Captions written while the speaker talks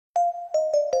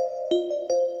You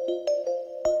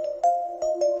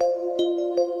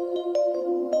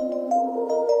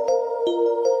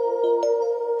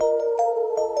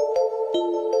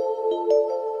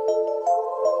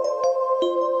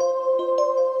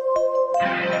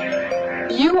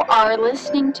are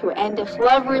listening to And If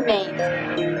Love Remains,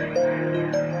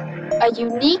 a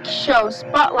unique show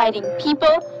spotlighting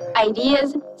people,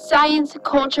 ideas, science,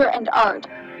 culture, and art.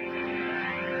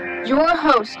 Your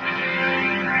host,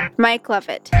 Mike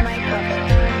Lovett.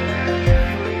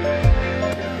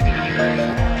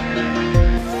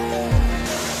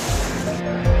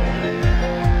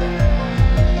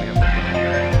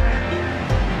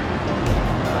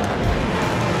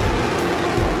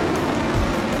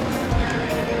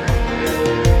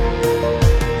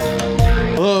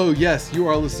 Hello, yes, you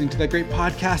are listening to that great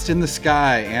podcast in the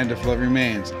sky, And If Love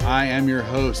Remains. I am your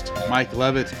host, Mike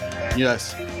Levitt.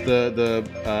 Yes, the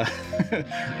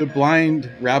the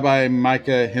blind Rabbi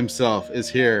Micah himself is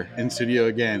here in studio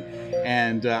again,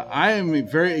 and I am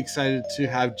very excited to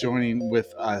have joining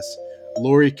with us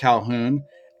Laurie Calhoun,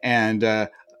 and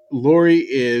Laurie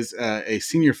is a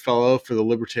senior fellow for the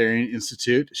Libertarian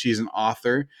Institute. She's an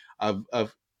author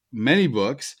of many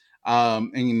books,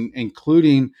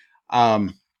 including.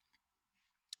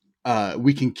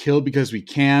 We Can Kill Because We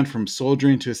Can, From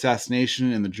Soldiering to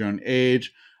Assassination in the Drone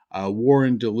Age, War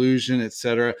and Delusion,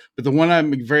 etc. But the one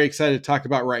I'm very excited to talk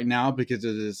about right now, because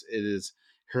it is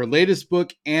her latest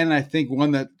book, and I think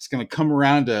one that's going to come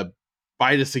around to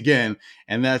bite us again,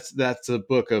 and that's a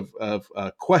book of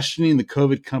questioning the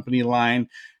COVID company line,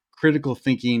 critical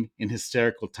thinking in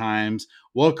hysterical times.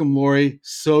 Welcome, Laurie.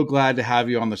 So glad to have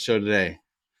you on the show today.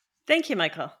 Thank you,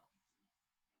 Michael.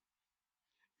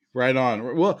 Right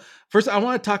on. Well, first I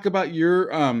want to talk about your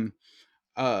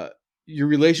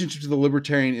relationship to the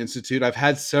Libertarian Institute. I've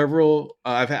had several.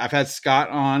 I've had Scott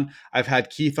on. I've had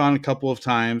Keith on a couple of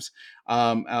times.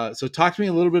 So talk to me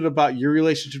a little bit about your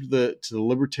relationship to the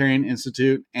Libertarian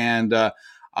Institute, and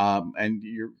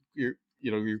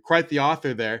you're quite the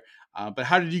author there. But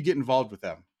how did you get involved with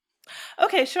them?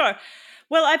 Okay, sure.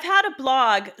 Well, I've had a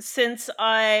blog since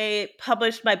I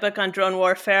published my book on drone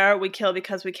warfare, We Kill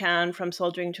Because We Can, From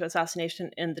Soldiering to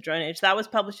Assassination in the Drone Age. That was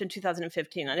published in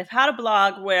 2015. And I've had a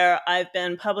blog where I've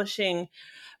been publishing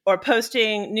or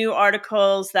posting new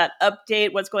articles that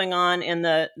update what's going on in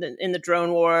the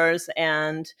drone wars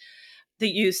and the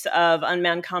use of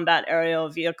unmanned combat aerial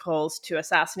vehicles to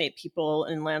assassinate people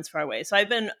in lands far away. So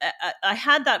I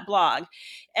had that blog,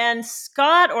 and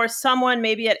Scott or someone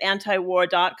maybe at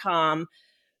antiwar.com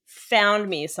found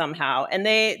me somehow, and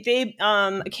they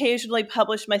occasionally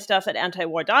publish my stuff at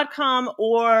antiwar.com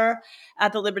or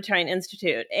at the Libertarian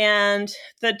Institute. And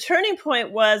the turning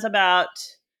point was it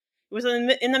was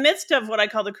in the midst of what I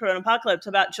call the Corona apocalypse.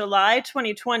 About July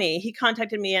 2020, he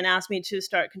contacted me and asked me to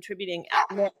start contributing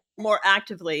more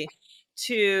actively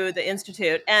to the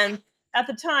Institute. And at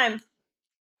the time,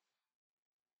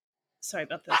 sorry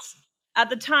about this. At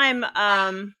the time,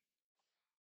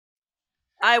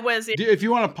 I was. If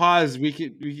you want to pause, we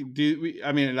could do.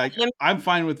 I mean, like, I'm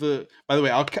fine with the. By the way,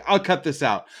 I'll cut this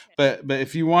out. But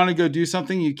if you want to go do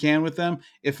something, you can with them.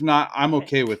 If not, I'm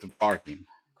okay with the barking.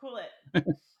 Cool it.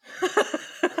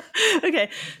 Okay,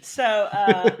 so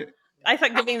I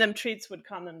thought giving them treats would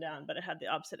calm them down, but it had the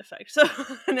opposite effect. So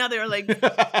now they were like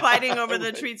fighting over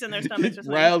the treats in their stomachs or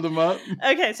something. Riled them up.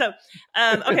 Okay, so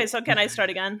so can I start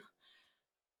again?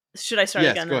 Should I start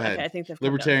again? Yes, go ahead. Okay, I think they've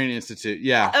Libertarian Institute.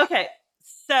 Yeah. Okay.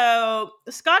 So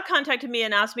Scott contacted me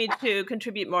and asked me to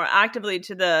contribute more actively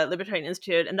to the Libertarian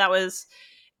Institute, and that was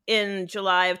in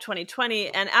July of 2020.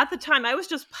 And at the time, I was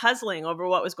just puzzling over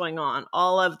what was going on,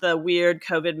 all of the weird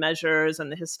COVID measures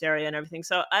and the hysteria and everything.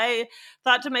 So I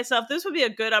thought to myself, this would be a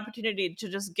good opportunity to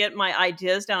just get my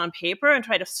ideas down on paper and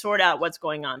try to sort out what's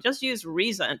going on. Just use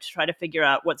reason to try to figure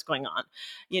out what's going on,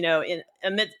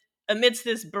 amidst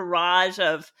this barrage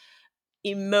of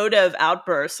emotive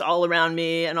outbursts all around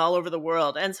me and all over the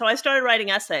world. And so I started writing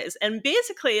essays, and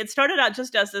basically it started out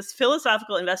just as this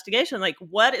philosophical investigation, like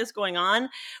what is going on?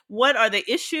 What are the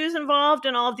issues involved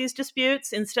in all of these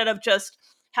disputes, instead of just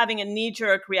having a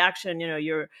knee-jerk reaction.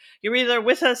 You're either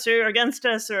with us or against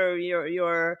us, or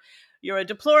you're a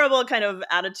deplorable kind of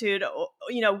attitude.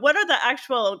 What are the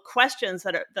actual questions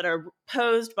that are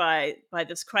posed by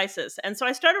this crisis? And so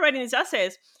I started writing these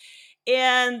essays.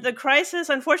 And the crisis,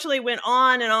 unfortunately, went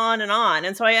on and on and on.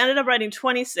 And so I ended up writing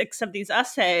 26 of these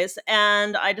essays,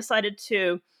 and I decided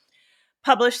to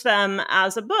publish them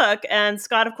as a book. And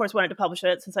Scott, of course, wanted to publish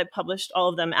it, since I published all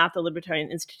of them at the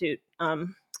Libertarian Institute.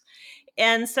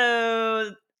 And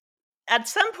so at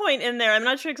some point in there, I'm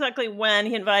not sure exactly when,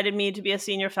 he invited me to be a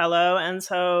senior fellow, and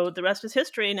so the rest is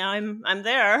history. Now I'm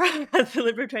there at the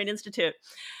Libertarian Institute.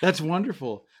 That's wonderful.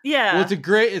 Well, Yeah. it's a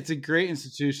great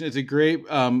institution. It's a great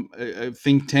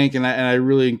think tank, and I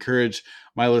really encourage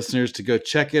my listeners to go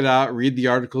check it out, read the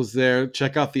articles there,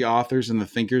 check out the authors and the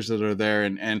thinkers that are there,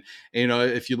 and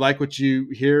if you like what you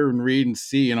hear and read and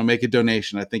see, make a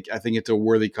donation. I think it's a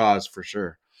worthy cause for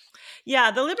sure.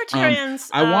 Yeah, the Um, Libertarians.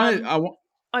 I want.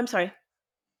 I'm sorry.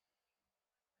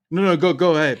 No,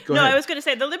 go ahead. Go No, I ahead. was going to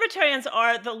say the Libertarians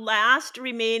are the last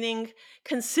remaining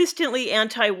consistently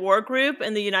anti-war group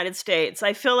in the United States.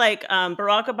 I feel like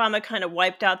Barack Obama kind of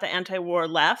wiped out the anti-war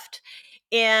left.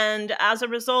 And as a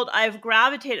result, I've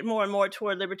gravitated more and more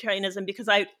toward libertarianism because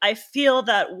I feel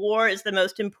that war is the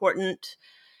most important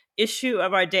issue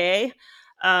of our day.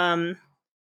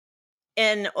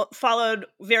 And followed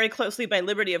very closely by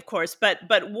liberty, of course. But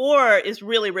war is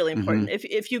really, really Mm-hmm. important.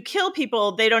 If you kill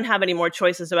people, they don't have any more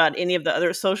choices about any of the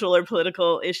other social or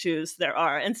political issues there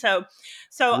are. And so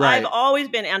I've Right. always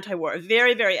been anti-war,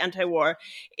 very, very anti-war.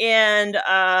 And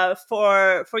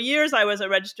for years, I was a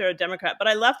registered Democrat, but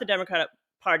I left the Democratic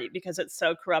Party because it's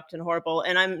so corrupt and horrible.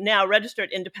 And I'm now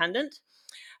registered independent.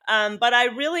 But I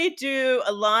really do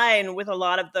align with a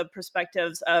lot of the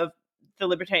perspectives of the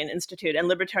Libertarian Institute and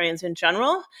libertarians in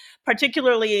general,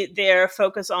 particularly their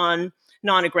focus on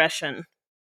non-aggression.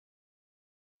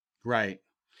 Right.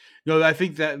 No, I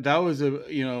think that was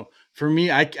for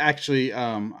me, I actually,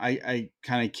 I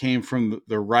kind of came from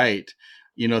the right,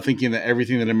 thinking that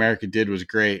everything that America did was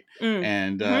great. Mm.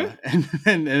 And, Mm-hmm.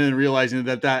 and then realizing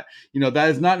that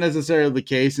is not necessarily the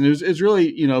case. And it's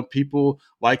really, people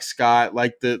like Scott,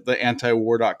 like the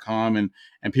antiwar.com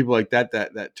and people like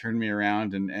that turned me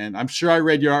around. And I'm sure I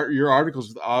read your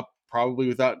articles probably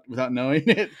without knowing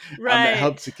it. That Right.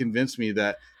 helped to convince me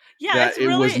that, Yeah, it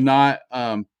was not,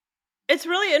 it's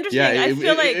really yeah, interesting.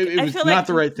 it I was feel not like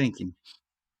the right thinking.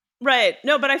 Right.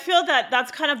 No, but I feel that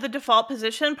that's kind of the default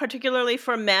position, particularly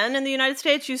for men in the United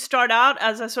States. You start out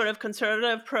as a sort of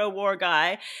conservative pro-war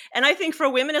guy. And I think for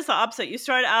women, it's the opposite. You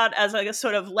start out as like a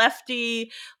sort of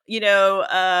lefty,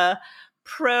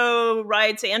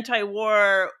 pro-rights,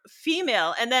 anti-war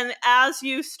female. And then as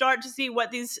you start to see what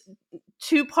these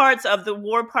two parts of the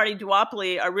war party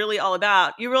duopoly are really all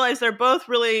about, you realize they're both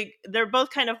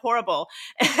kind of horrible.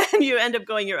 And you end up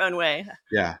going your own way.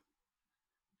 Yeah.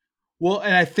 Well,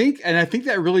 and I think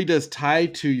that really does tie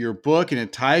to your book, and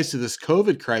it ties to this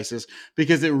COVID crisis,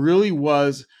 because it really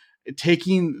was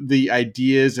taking the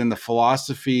ideas and the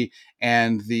philosophy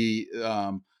and the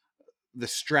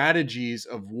strategies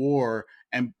of war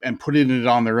and putting it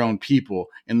on their own people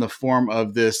in the form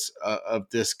of this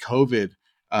COVID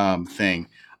thing.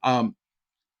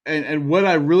 And what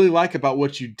I really like about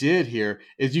what you did here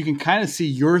is you can kind of see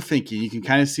your thinking. You can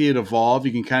kind of see it evolve.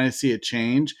 You can kind of see it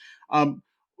change. Um,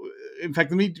 in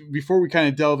fact, before we kind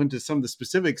of delve into some of the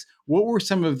specifics, what were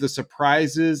some of the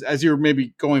surprises as you were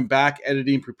maybe going back,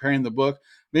 editing, preparing the book?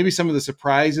 Maybe some of the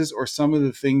surprises or some of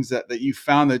the things that you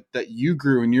found that you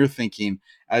grew in your thinking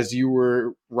as you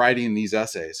were writing these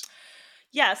essays.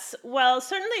 Yes. Well,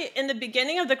 certainly in the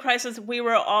beginning of the crisis, we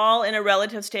were all in a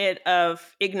relative state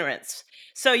of ignorance.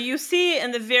 So you see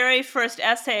in the very first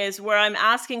essays where I'm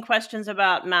asking questions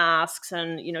about masks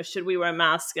and, should we wear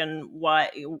masks and why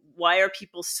are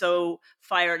people so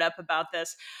fired up about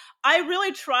this? I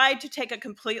really tried to take a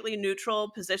completely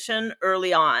neutral position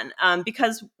early on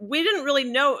because we didn't really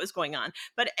know what was going on.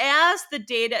 But as the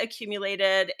data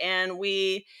accumulated and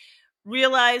we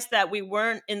realized that we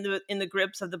weren't in the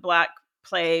grips of the Black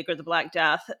Plague or the Black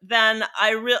Death, then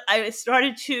I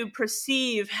started to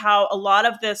perceive how a lot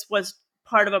of this was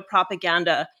part of a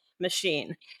propaganda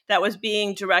machine that was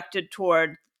being directed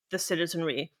toward the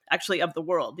citizenry, actually of the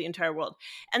world, the entire world.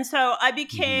 And so I Mm-hmm.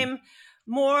 became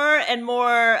more and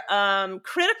more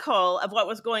critical of what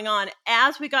was going on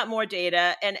as we got more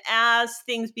data and as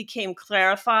things became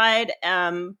clarified,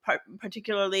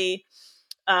 particularly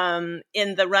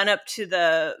in the run up to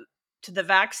the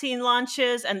vaccine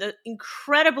launches and the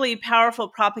incredibly powerful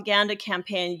propaganda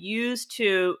campaign used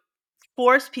to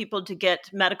force people to get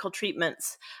medical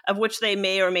treatments of which they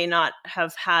may or may not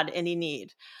have had any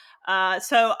need.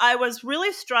 So I was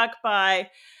really struck by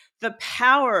the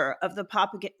power of the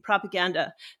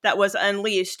propaganda that was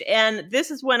unleashed. And this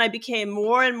is when I became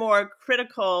more and more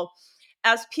critical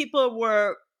as people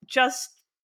were just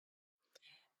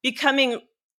becoming,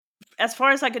 as far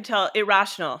as I could tell,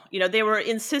 irrational. They were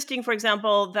insisting, for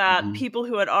example, that Mm-hmm. people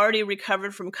who had already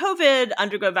recovered from COVID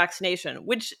undergo vaccination,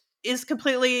 which is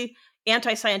completely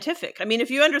anti-scientific. I mean, if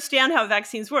you understand how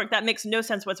vaccines work, that makes no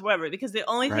sense whatsoever, because the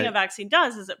only thing a Right. vaccine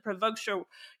does is it provokes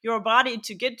your body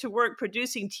to get to work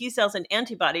producing T cells and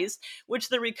antibodies, which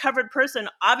the recovered person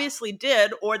obviously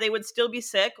did, or they would still be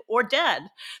sick or dead.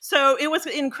 So it was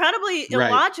incredibly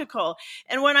Right. illogical.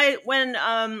 And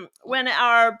when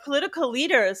our political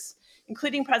leaders,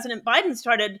 including President Biden,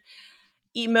 started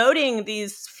emoting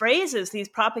these phrases, these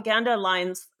propaganda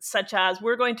lines, such as,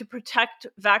 we're going to protect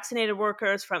vaccinated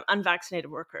workers from unvaccinated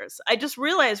workers, I just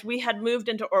realized we had moved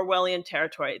into Orwellian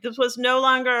territory. This was no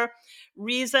longer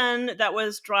reason that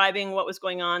was driving what was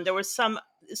going on. There was some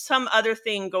other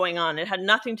thing going on. It had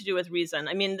nothing to do with reason.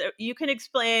 I mean, you can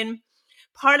explain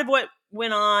part of what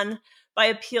went on by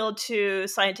appeal to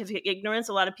scientific ignorance.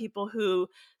 A lot of people who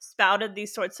spouted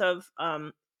these sorts of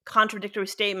contradictory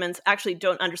statements actually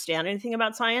don't understand anything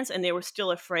about science, and they were still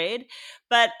afraid.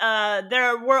 But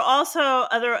there were also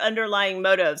other underlying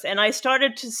motives, and I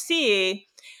started to see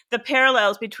the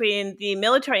parallels between the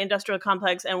military industrial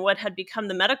complex and what had become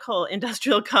the medical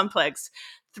industrial complex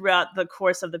throughout the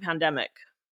course of the pandemic.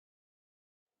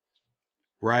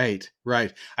 Right,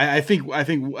 right. I think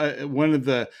one of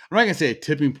the, I'm not gonna say a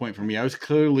tipping point for me. I was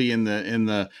clearly in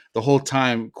the whole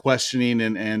time questioning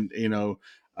and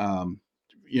um,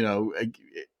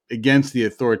 against the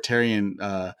authoritarian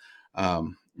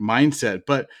mindset,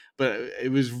 but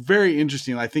it was very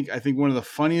interesting. I think one of the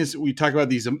funniest, we talk about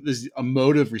these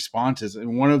emotive responses,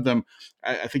 and one of them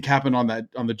I think happened on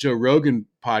the Joe Rogan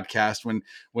podcast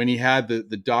when he had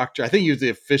the doctor. I think he was the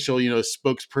official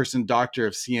spokesperson doctor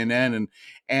of CNN,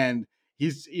 and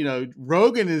he's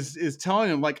Rogan is telling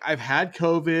him, like, I've had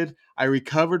COVID, I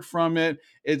recovered from it,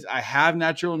 I have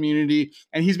natural immunity,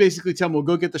 and he's basically telling him, well,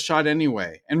 go get the shot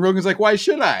anyway. And Rogan's like, why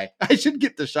should I should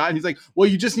get the shot. And he's like, well,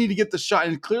 you just need to get the shot.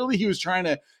 And clearly he was trying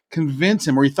to convince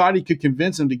him, or he thought he could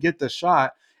convince him to get the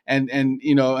shot, and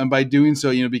by doing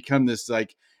so, become this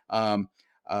like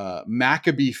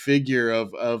Maccabee figure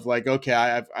of like, okay,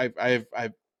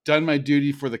 I've done my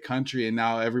duty for the country, and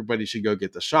now everybody should go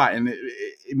get the shot. And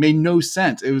it made no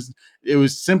sense. It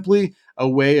was simply a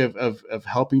way of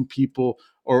helping people,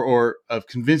 or of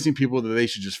convincing people that they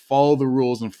should just follow the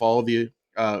rules and follow the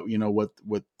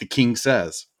what the king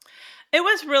says. It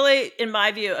was really, in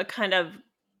my view, a kind of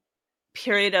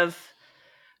period of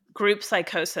group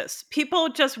psychosis. People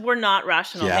just were not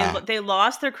rational. They Yeah. they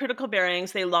lost their critical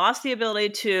bearings. They lost the ability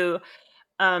to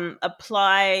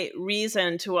apply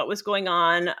reason to what was going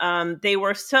on. They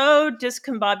were so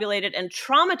discombobulated and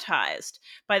traumatized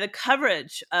by the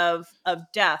coverage of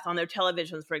death on their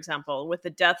televisions, for example, with the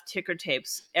death ticker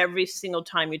tapes. Every single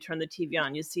time you turn the TV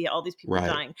on, you see all these people Right.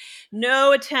 dying.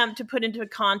 No attempt to put into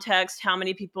context how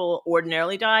many people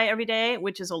ordinarily die every day,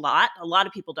 which is a lot. A lot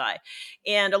of people die.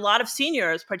 And a lot of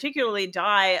seniors, particularly,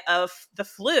 die of the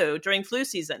flu during flu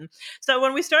season. So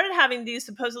when we started having these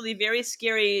supposedly very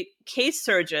scary case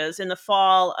surges in the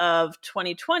fall of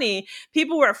 2020,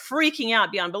 people were freaking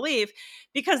out beyond belief,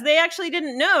 because they actually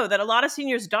didn't know that a lot of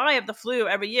seniors die of the flu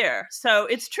every year. So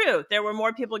it's true, there were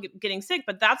more people getting sick,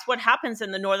 but that's what happens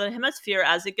in the Northern Hemisphere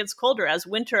as it gets colder, as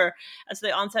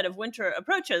the onset of winter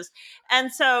approaches.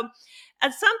 And so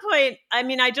at some point, I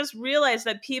mean, I just realized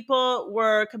that people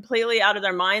were completely out of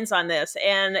their minds on this.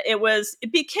 And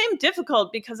it became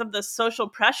difficult because of the social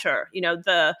pressure,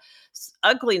 the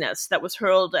ugliness that was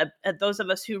hurled at those of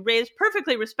us who raised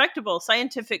perfectly respectable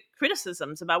scientific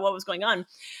criticisms about what was going on.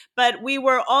 But we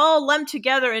were all lumped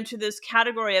together into this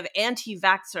category of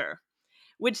anti-vaxxer,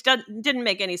 which didn't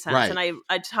make any sense. And Right.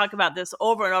 I talk about this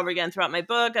over and over again throughout my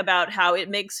book, about how it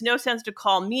makes no sense to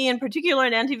call me in particular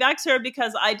an anti-vaxxer,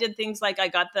 because I did things like I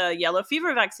got the yellow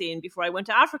fever vaccine before I went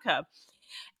to Africa.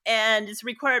 And it's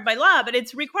required by law, but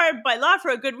it's required by law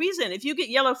for a good reason. If you get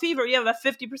yellow fever, you have a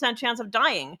 50% chance of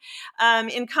dying.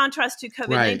 In contrast to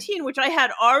COVID Right. 19, which I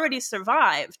had already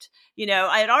survived.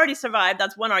 I had already survived.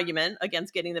 That's one argument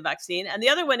against getting the vaccine. And the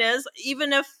other one is,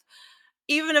 even if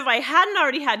I hadn't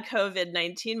already had COVID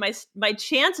 19, my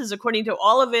chances, according to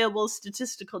all available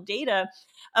statistical data,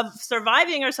 of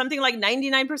surviving are something like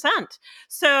 99%,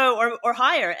 or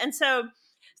higher. And so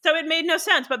it made no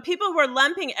sense, but people were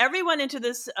lumping everyone into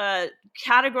this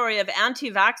category of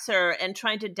anti-vaxxer and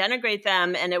trying to denigrate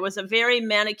them, and it was a very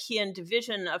Manichaean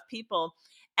division of people,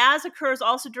 as occurs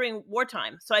also during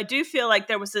wartime. So I do feel like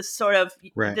there was this sort of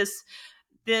Right.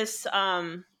 this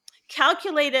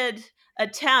calculated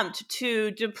attempt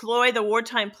to deploy the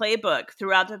wartime playbook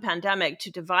throughout the pandemic to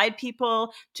divide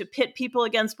people, to pit people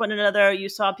against one another. You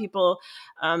saw people,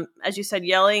 as you said,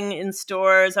 yelling in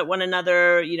stores at one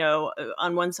another,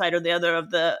 on one side or the other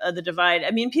of the divide. I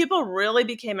mean, people really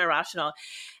became irrational.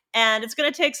 And it's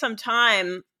going to take some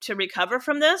time to recover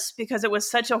from this because it was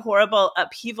such a horrible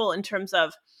upheaval in terms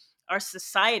of our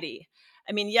society.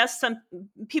 I mean, yes, some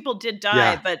people did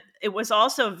die, Yeah, but it was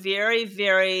also very,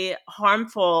 very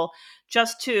harmful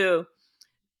just to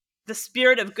the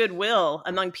spirit of goodwill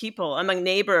among people, among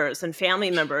neighbors and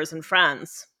family members and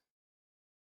friends.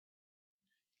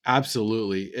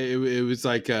 absolutely. It was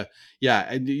like yeah,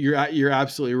 and you're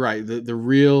absolutely right. The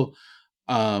real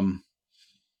um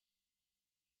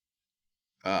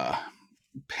uh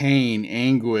pain,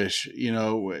 anguish,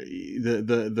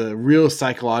 the real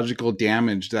psychological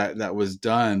damage that was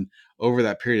done over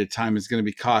that period of time is going to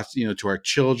be cost, to our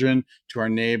children, to our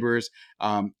neighbors.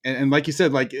 And like you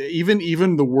said, like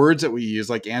even the words that we use,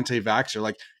 like anti-vaxxer,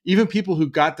 like even people who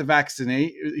got the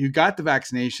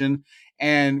vaccination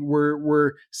and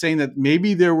were saying that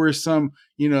maybe there were some,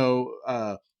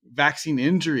 vaccine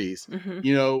injuries, Hmm.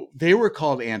 they were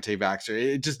called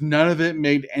anti-vaxxer. It just, none of it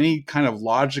made any kind of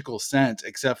logical sense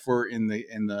except for in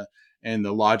the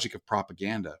logic of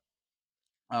propaganda.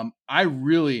 I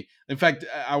really, in fact,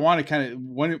 I want to kind of,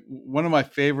 one of my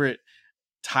favorite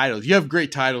titles. You have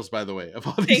great titles, by the way, of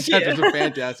all these Thank you. chapters are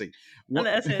fantastic. On What,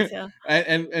 the essays, yeah.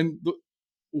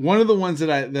 one of the ones that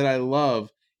I love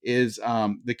is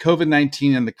the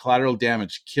COVID-19 and the collateral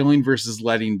damage, killing versus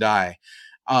letting die.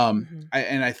 Hmm.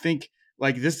 I think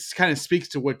like this kind of speaks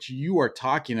to what you are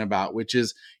talking about, which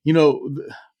is, you know,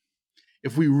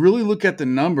 if we really look at the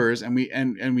numbers and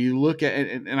we look at,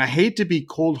 and I hate to be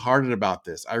cold hearted about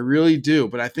this, I really do,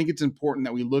 but I think it's important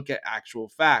that we look at actual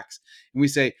facts and we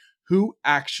say who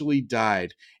actually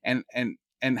died and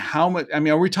how much. I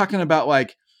mean, are we talking about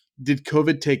like, did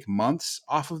COVID take months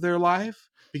off of their life?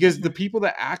 Because the Hmm. people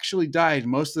that actually died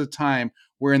most of the time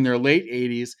were in their late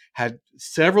 80s, had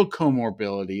several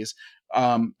comorbidities.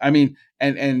 I mean,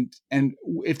 and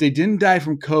if they didn't die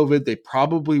from COVID, they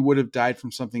probably would have died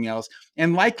from something else,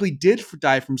 and likely did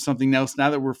die from something else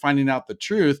now that we're finding out the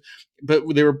truth. But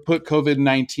they were put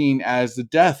COVID-19 as the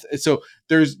death. So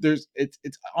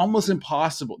it's almost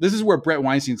impossible. This is where Brett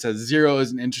Weinstein says zero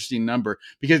is an interesting number,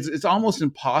 because it's almost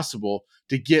impossible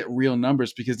to get real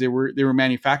numbers because they were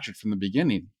manufactured from the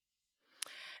beginning.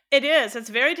 It is. It's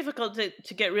very difficult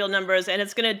to get real numbers, and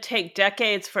it's going to take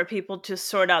decades for people to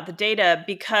sort out the data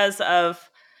because of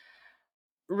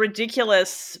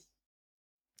ridiculous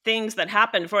things that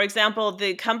happened. For example,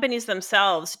 the companies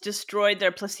themselves destroyed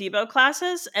their placebo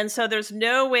classes, and so there's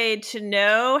no way to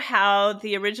know how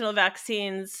the original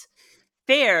vaccines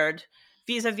fared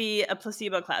vis-a-vis a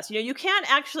placebo class. You can't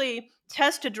actually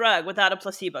test a drug without a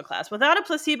placebo class. Without a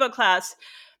placebo class,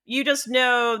 you just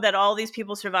know that all these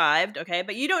people survived, okay?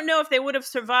 But you don't know if they would have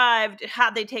survived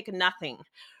had they taken nothing.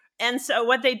 And so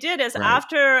what they did is Right.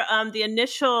 after the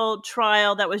initial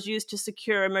trial that was used to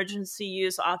secure emergency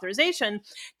use authorization,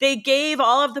 they gave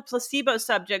all of the placebo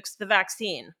subjects the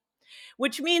vaccine,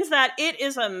 which means that it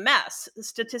is a mess,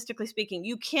 statistically speaking.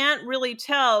 You can't really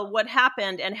tell what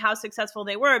happened and how successful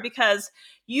they were because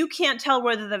you can't tell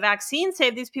whether the vaccine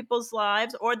saved these people's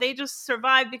lives or they just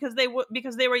survived because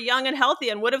because they were young and healthy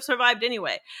and would have survived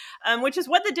anyway, which is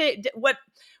what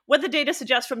the data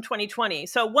suggests from 2020.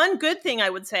 So one good thing I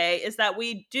would say is that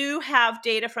we do have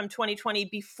data from 2020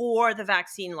 before the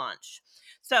vaccine launch.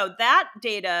 So that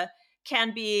data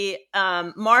can be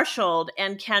marshaled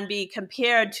and can be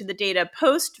compared to the data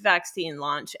post-vaccine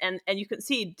launch, and you can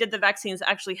see, did the vaccines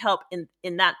actually help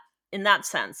in that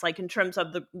sense, like in terms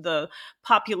of the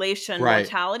population Right.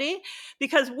 mortality?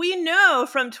 Because we know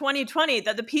from 2020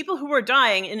 that the people who were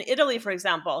dying in Italy, for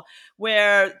example,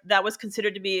 where that was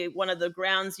considered to be one of the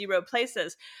ground zero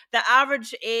places, the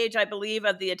average age, I believe,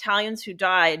 of the Italians who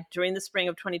died during the spring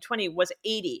of 2020 was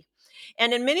 80.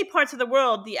 And in many parts of the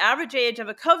world, the average age of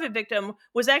a COVID victim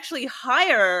was actually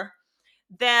higher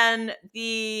than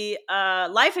the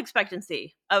life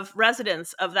expectancy of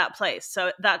residents of that place.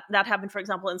 So that happened, for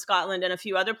example, in Scotland and a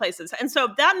few other places. And so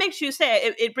that makes you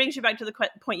say, it brings you back to the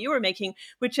point you were making,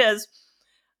 which is,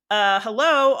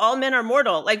 hello, all men are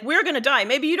mortal. Like, we're going to die.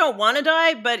 Maybe you don't want to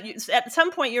die, but at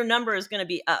some point your number is going to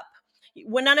be up.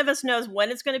 When none of us knows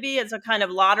when it's going to be, it's a kind of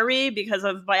lottery because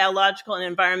of biological and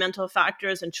environmental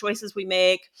factors and choices we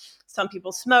make. Some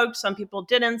people smoked, some people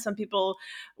didn't, some people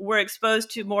were exposed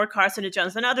to more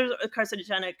carcinogens than others,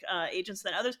 carcinogenic agents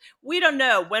than others. We don't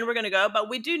know when we're going to go, but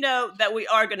we do know that we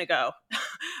are going to go.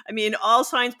 I mean, all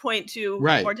signs point to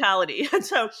Right. mortality. And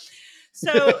so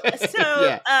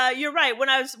Yeah. you're right. When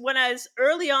I was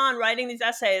early on writing these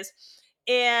essays,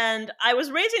 and I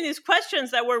was raising these questions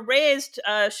that were raised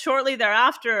shortly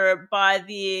thereafter by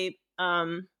the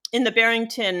in the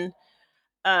Barrington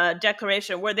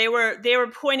declaration where they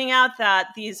were pointing out that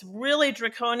these really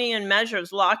draconian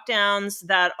measures, lockdowns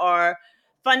that are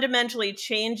fundamentally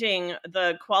changing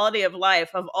the quality of life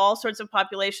of all sorts of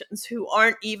populations who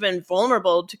aren't even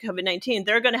vulnerable to COVID-19,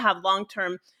 they're going to have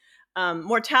long-term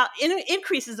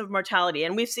increases of mortality.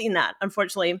 And we've seen that,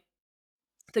 unfortunately.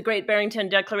 The Great Barrington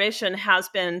Declaration has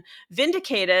been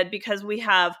vindicated because we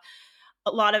have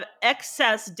a lot of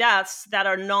excess deaths that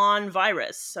are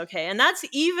non-virus. Okay, and that's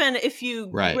even if you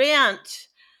Right. grant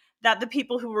that the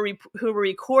people who were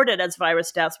recorded as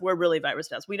virus deaths were really virus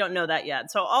deaths. We don't know that yet.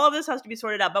 So all of this has to be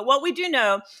sorted out. But what we do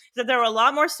know is that there were a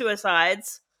lot more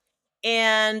suicides,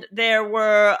 and there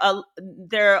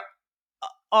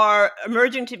are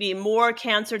emerging to be more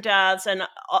cancer deaths and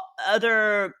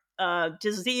other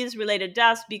disease-related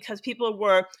deaths because people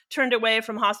were turned away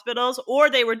from hospitals, or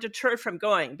they were deterred from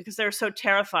going because they're so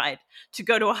terrified to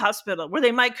go to a hospital where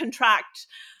they might contract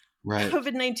Right.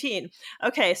 COVID-19.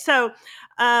 Okay, so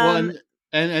Well, um,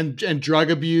 and drug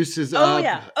abuse is oh up,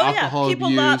 yeah, oh yeah. alcohol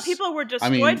abuse. People were I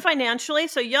destroyed mean, financially.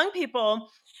 So young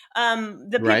people, the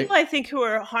people right. I think who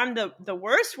were harmed the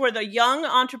worst were the young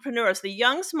entrepreneurs, the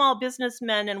young small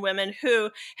businessmen and women who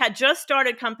had just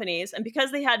started companies, and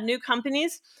because they had new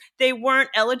companies, they weren't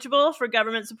eligible for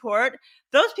government support.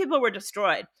 Those people were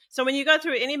destroyed. So when you go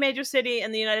through any major city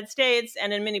in the United States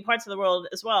and in many parts of the world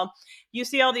as well, you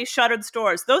see all these shuttered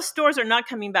stores. Those stores are not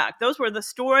coming back. Those were the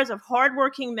stores of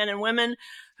hardworking men and women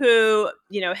who,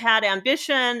 had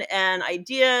ambition and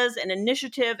ideas and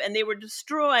initiative, and they were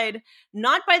destroyed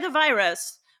not by the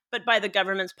virus, but by the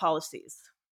government's policies.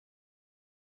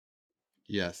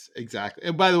 Yes, exactly.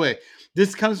 And by the way,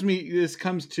 this comes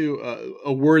to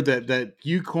a word that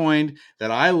you coined that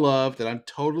I love, that I'm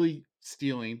totally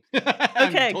stealing. I'm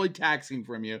Okay. totally taxing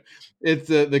from you. It's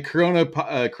the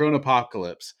corona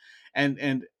apocalypse.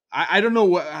 And I don't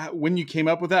know when you came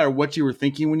up with that or what you were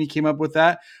thinking when you came up with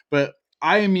that, but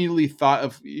I immediately thought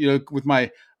of, with my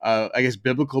I guess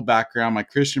biblical background, my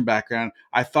Christian background,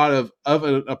 I thought of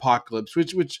an apocalypse,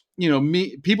 which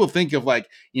people think of like,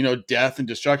 death and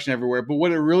destruction everywhere, but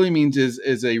what it really means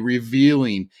is a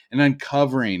revealing, an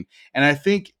uncovering. And I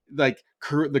think like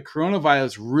the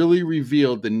coronavirus really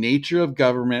revealed the nature of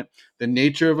government, the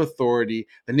nature of authority,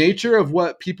 the nature of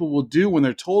what people will do when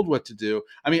they're told what to do.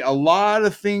 I mean, a lot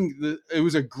of things. It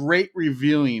was a great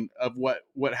revealing of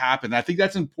what happened. I think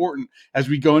that's important as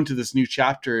we go into this new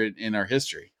chapter in our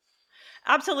history.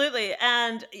 Absolutely.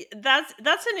 And that's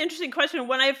an interesting question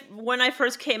when I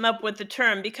first came up with the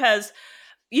term, because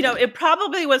it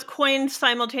probably was coined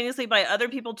simultaneously by other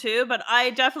people too, but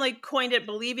I definitely coined it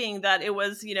believing that it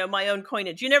was, my own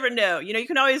coinage. You never know. You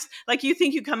can always, like, you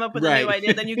think you come up with a new Right.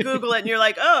 idea, then you Google it and you're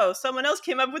like, oh, someone else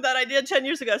came up with that idea 10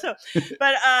 years ago. So,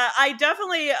 but I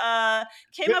definitely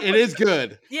came up It with, is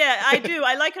good. yeah, I do.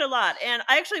 I like it a lot. And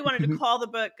I actually wanted to call the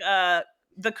book,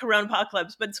 the Corona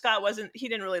Apocalypse, but Scott he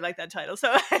didn't really like that title. So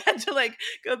I had to like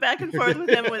go back and forth with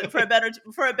him for a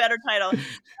better title.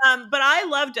 But I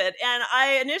loved it. And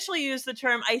I initially used the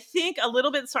term, I think, a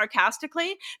little bit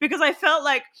sarcastically, because I felt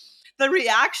like the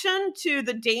reaction to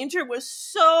the danger was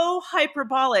so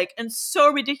hyperbolic and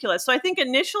so ridiculous. So I think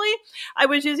initially I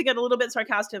was using it a little bit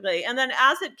sarcastically. And then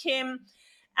as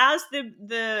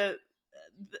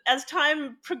as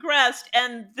time progressed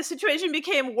and the situation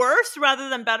became worse rather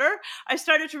than better, I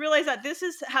started to realize that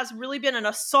has really been an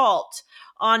assault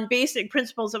on basic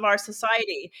principles of our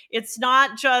society. It's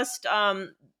not just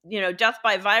death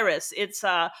by virus; it's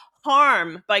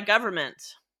harm by government.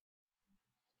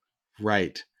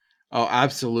 Right. Oh,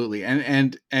 absolutely.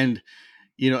 And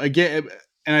again,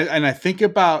 and I think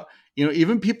about,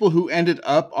 even people who ended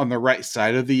up on the right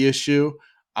side of the issue,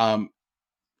 um,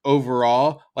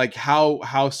 overall, like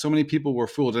how so many people were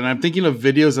fooled. And I'm thinking of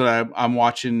videos that I'm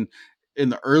watching in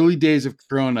the early days of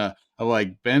Corona of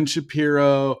like Ben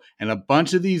Shapiro and a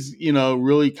bunch of these,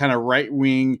 really kind of right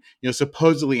wing,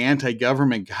 supposedly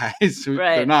anti-government guys. They're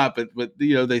Right. not, but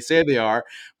they say they are.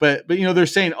 But they're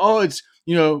saying, oh, it's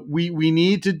we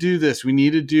need to do this. We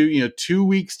need to do 2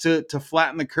 weeks to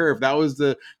flatten the curve. That was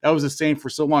the saying for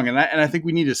so long, and I think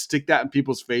we need to stick that in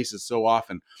people's faces so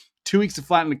often. 2 weeks to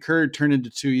flatten the curve turned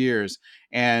into 2 years,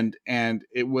 and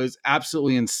it was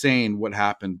absolutely insane what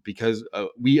happened because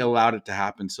we allowed it to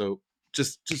happen. So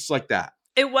just like that.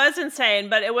 It was insane,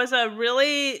 but it was a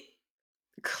really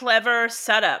clever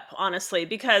setup, honestly,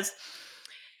 because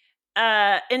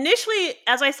initially,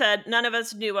 as I said, none of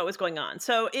us knew what was going on.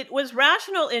 So it was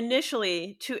rational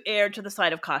initially to err to the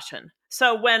side of caution.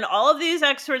 So when all of these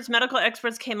experts, medical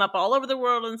experts, came up all over the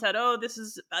world and said, "Oh, this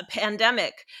is a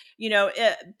pandemic,"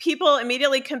 people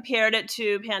immediately compared it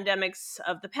to pandemics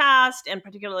of the past, and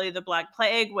particularly the Black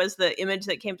Plague was the image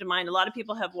that came to mind. A lot of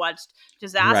people have watched Right.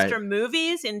 disaster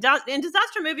movies. In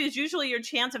disaster movies, usually your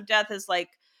chance of death is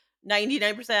like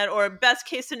 99%, or best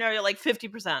case scenario like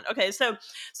 50%. Okay, so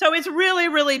it's really,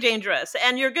 really dangerous,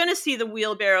 and you're going to see the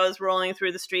wheelbarrows rolling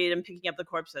through the street and picking up the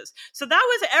corpses. So that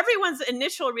was everyone's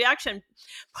initial reaction,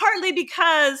 partly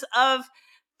because of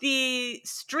the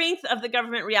strength of the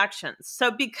government reactions. So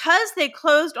because they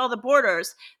closed all the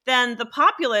borders, then the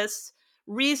populace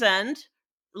reasoned,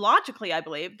 logically, I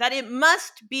believe, that it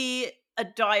must be a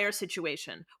dire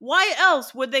situation. Why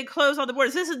else would they close all the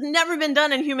borders? This has never been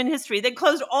done in human history. They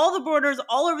closed all the borders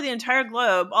all over the entire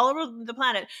globe, all over the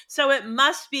planet. So it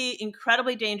must be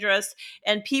incredibly dangerous,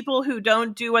 and people who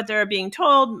don't do what they're being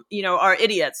told, are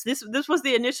idiots. This was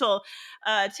the initial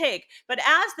take. But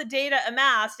as the data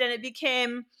amassed and it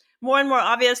became more and more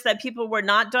obvious that people were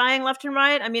not dying left and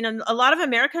right. I mean, a lot of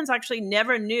Americans actually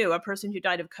never knew a person who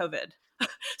died of COVID.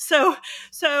 So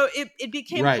it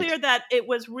became Right. clear that it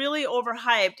was really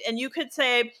overhyped, and you could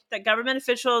say that government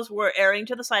officials were erring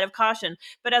to the side of caution.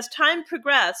 But as time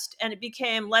progressed and it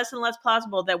became less and less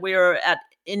plausible that we were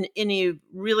in a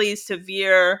really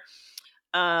severe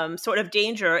sort of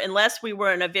danger, unless we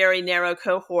were in a very narrow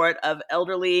cohort of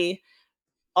elderly,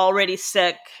 already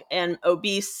sick, and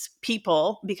obese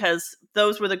people, because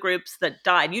those were the groups that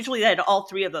died. Usually they had all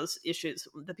three of those issues,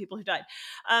 the people who died.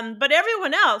 But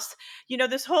everyone else,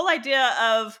 this whole idea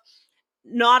of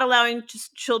not allowing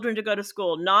children to go to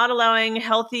school, not allowing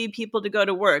healthy people to go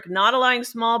to work, not allowing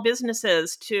small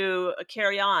businesses to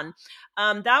carry on.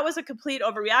 That was a complete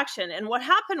overreaction. And what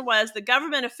happened was the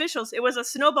government officials, it was a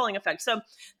snowballing effect. So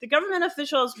the government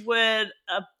officials would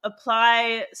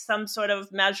apply some sort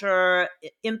of measure,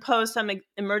 impose some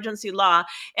emergency law.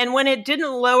 And when it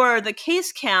didn't lower the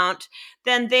case count,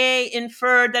 then they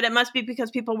inferred that it must be because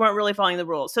people weren't really following the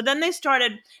rules. So then they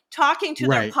started talking to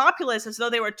their Right. populace as though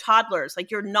they were toddlers.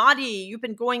 Like, you're naughty, you've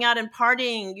been going out and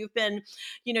partying, you've been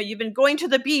going to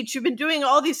the beach, you've been doing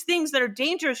all these things that are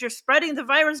dangerous, you're spreading the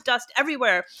virus dust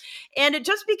everywhere. And it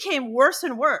just became worse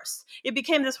and worse. It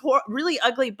became this really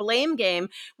ugly blame game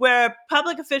where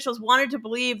public officials wanted to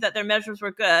believe that their measures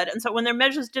were good, and so when their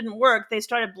measures didn't work, they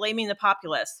started blaming the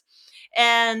populace.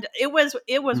 And it was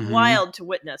Mm-hmm. wild to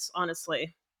witness,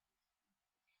 honestly.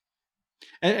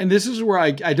 And this is where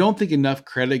I don't think enough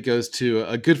credit goes to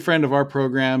a good friend of our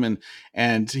program,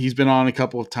 and he's been on a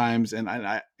couple of times, and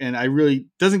I really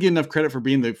doesn't get enough credit for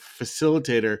being the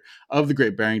facilitator of the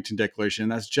Great Barrington Declaration.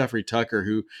 And that's Jeffrey Tucker,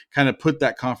 who kind of put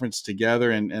that conference together,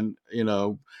 and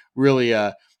really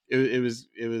it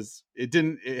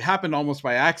happened almost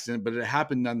by accident, but it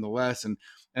happened nonetheless.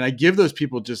 And I give those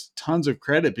people just tons of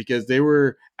credit because they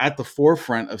were at the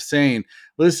forefront of saying,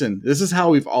 listen, this is how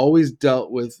we've always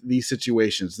dealt with these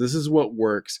situations. This is what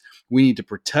works. We need to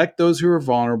protect those who are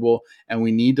vulnerable, and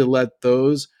we need to let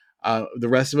the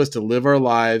rest of us to live our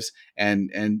lives, and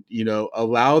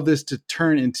allow this to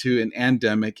turn into an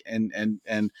endemic, and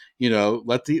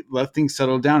let things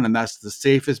settle down. And that's the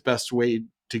safest, best way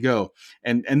to go.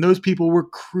 And those people were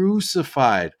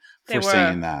crucified They for were.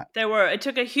 saying that. They were. It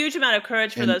took a huge amount of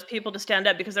courage for And those people to stand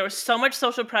up, because there was so much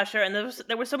social pressure, and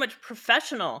there was so much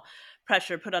professional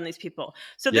pressure put on these people.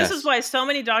 So this is yes, why so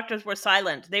many doctors were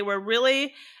silent. They were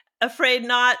really afraid,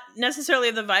 not necessarily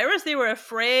of the virus, they were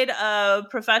afraid of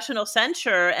professional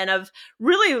censure and of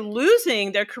really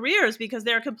losing their careers, because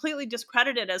they're completely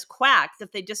discredited as quacks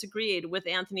if they disagreed with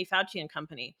Anthony Fauci and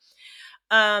company.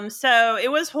 So it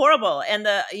was horrible. And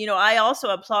I also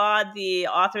applaud the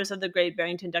authors of the Great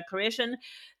Barrington Declaration.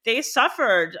 They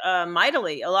suffered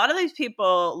mightily. A lot of these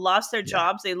people lost their yeah,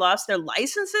 jobs. They lost their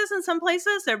licenses in some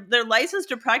places. Their license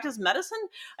to practice medicine.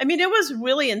 I mean, it was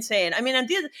really insane. I mean, and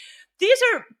these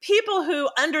are people who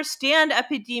understand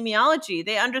epidemiology.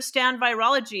 They understand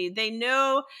virology. They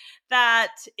know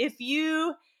that if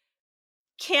you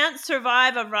can't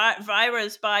survive a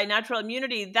virus by natural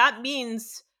immunity, that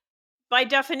means, by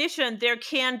definition, there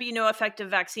can be no effective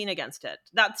vaccine against it.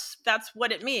 That's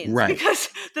what it means, right. because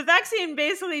the vaccine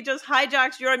basically just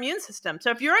hijacks your immune system. So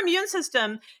if your immune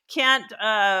system can't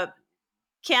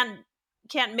can't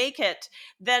can't make it,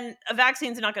 then a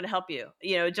vaccine's not going to help you.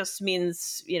 It just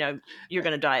means you're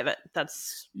going to die of it.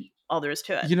 That's all there is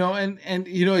to it. And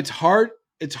it's hard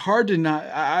to not.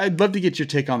 I'd love to get your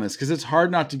take on this, because it's hard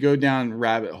not to go down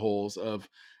rabbit holes of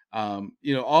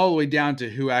all the way down to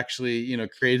who actually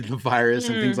created the virus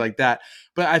and things Mm, like that.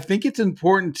 But I think it's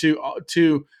important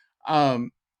to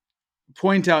um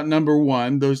point out, number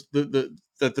one, those the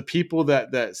that the people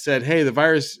that said, hey, the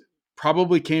virus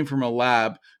probably came from a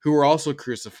lab who were also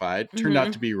crucified, turned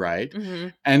out to be right.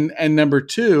 And number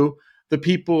two, the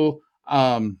people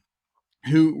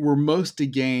who were most to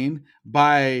gain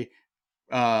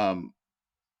um,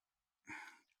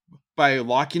 by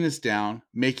locking us down,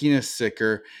 making us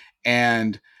sicker,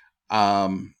 and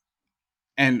um,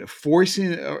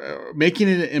 forcing, making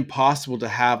it impossible to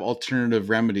have alternative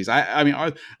remedies. I mean,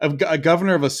 a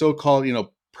governor of a so-called,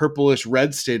 purplish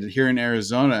red state here in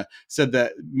Arizona said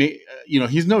that,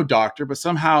 he's no doctor, but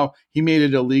somehow he made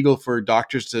it illegal for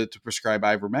doctors to prescribe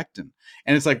ivermectin.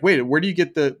 And it's like, wait, where do you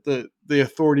get the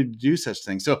authority to do such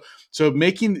things? So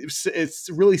it's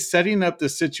really setting up the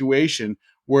situation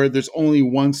where there's only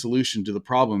one solution to the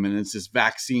problem, and it's this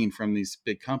vaccine from these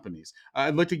big companies.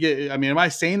 I'd like to get, I mean, am I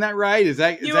saying that right? Is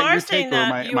that your take, or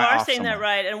am I off saying somewhere? that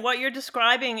right. And what you're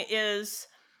describing is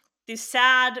the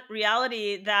sad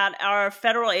reality that our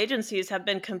federal agencies have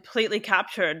been completely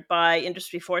captured by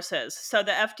industry forces. So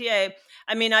the FDA,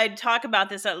 I mean, I talk about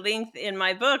this at length in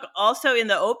my book. Also in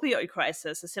the opioid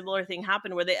crisis, a similar thing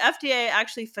happened where the FDA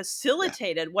actually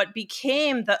facilitated what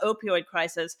became the opioid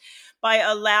crisis by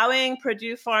allowing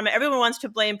Purdue Pharma. Everyone wants to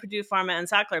blame Purdue Pharma and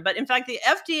Sackler, but in fact, the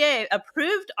FDA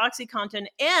approved OxyContin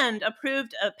and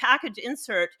approved a package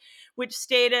insert which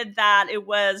stated that it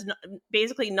was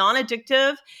basically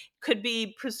non-addictive, could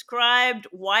be prescribed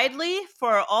widely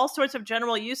for all sorts of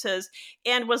general uses,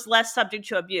 and was less subject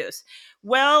to abuse.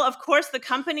 Well, of course, the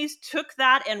companies took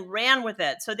that and ran with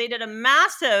it. So they did a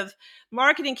massive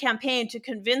marketing campaign to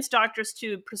convince doctors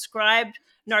to prescribe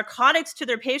narcotics to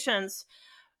their patients,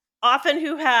 often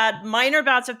who had minor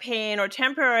bouts of pain or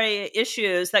temporary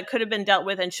issues that could have been dealt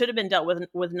with and should have been dealt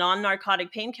with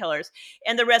non-narcotic painkillers.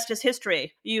 And the rest is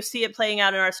history. You see it playing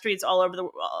out in our streets all over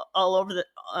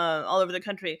the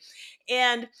country.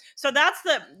 And so that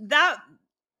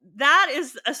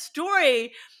is a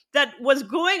story that was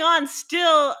going on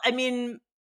still. I mean,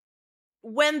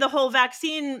 when the whole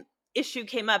vaccine issue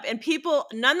came up, and people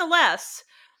nonetheless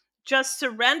just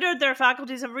surrendered their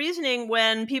faculties of reasoning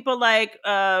when people like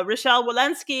Rochelle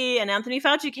Walensky and Anthony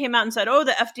Fauci came out and said, oh,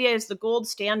 the FDA is the gold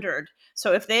standard.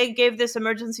 So if they gave this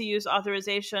emergency use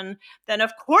authorization, then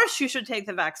of course you should take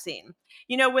the vaccine.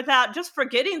 Without just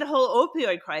forgetting the whole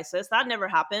opioid crisis. That never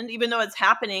happened, even though it's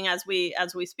happening as we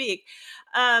speak.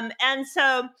 And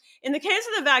so in the case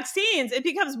of the vaccines, it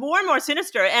becomes more and more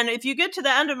sinister. And if you get to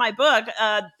the end of my book,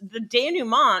 the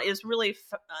denouement is really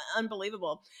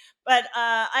unbelievable. But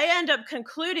I end up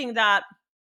concluding that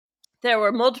there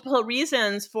were multiple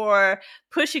reasons for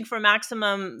pushing for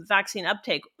maximum vaccine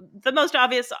uptake. The most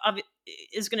obvious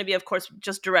is going to be, of course,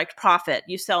 just direct profit.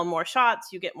 You sell more shots,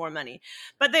 you get more money.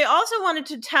 But they also wanted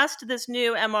to test this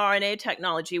new mRNA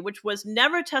technology, which was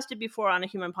never tested before on a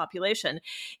human population.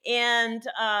 And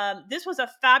this was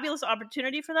a fabulous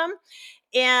opportunity for them.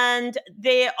 And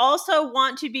they also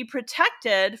want to be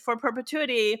protected for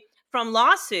perpetuity from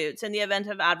lawsuits in the event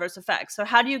of adverse effects. So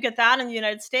how do you get that in the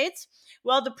United States?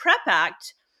 Well, the PrEP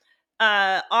Act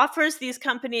offers these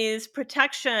companies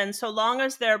protection so long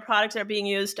as their products are being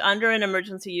used under an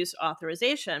emergency use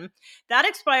authorization. That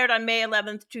expired on May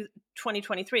 11th,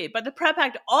 2023. But the PrEP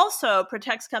Act also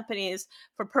protects companies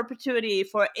for perpetuity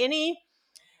for any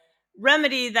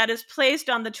remedy that is placed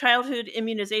on the childhood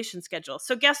immunization schedule.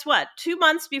 So guess what? 2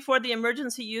 months before the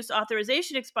emergency use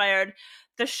authorization expired,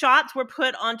 the shots were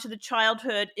put onto the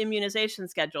childhood immunization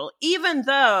schedule, even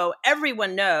though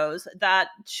everyone knows that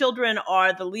children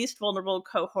are the least vulnerable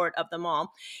cohort of them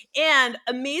all. And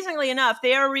amazingly enough,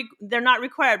 they're not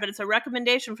required, but it's a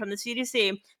recommendation from the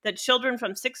CDC that children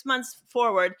from 6 months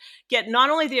forward get not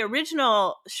only the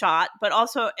original shot, but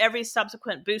also every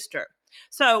subsequent booster.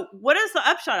 So what is the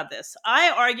upshot of this?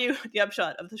 I argue the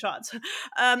upshot of the shots.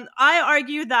 I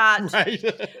argue that, Right.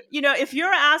 if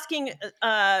you're asking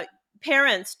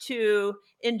parents to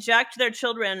inject their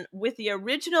children with the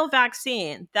original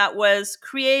vaccine that was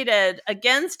created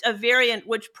against a variant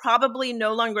which probably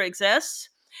no longer exists,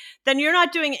 then you're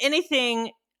not doing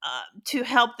anything to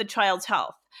help the child's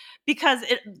health. Because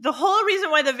the whole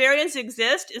reason why the variants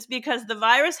exist is because the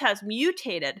virus has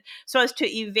mutated so as to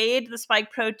evade the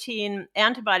spike protein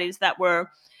antibodies that were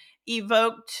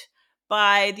evoked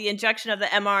by the injection of the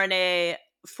mRNA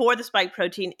for the spike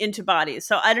protein into bodies.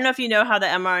 So I don't know if you know how the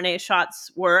mRNA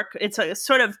shots work. It's a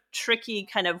sort of tricky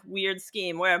kind of weird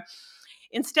scheme where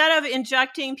instead of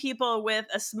injecting people with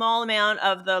a small amount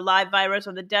of the live virus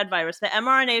or the dead virus, the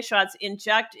mRNA shots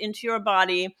inject into your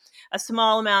body a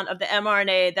small amount of the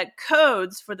mRNA that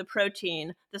codes for the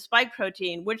protein, the spike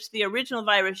protein, which the original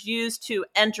virus used to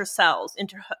enter cells,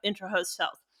 enter host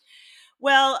cells.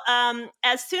 Well,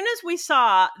 as soon as we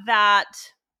saw that,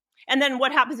 and then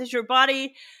what happens is your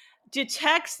body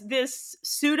detects this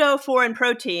pseudo foreign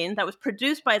protein that was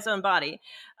produced by its own body.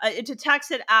 It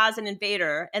detects it as an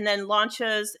invader and then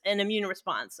launches an immune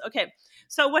response. Okay,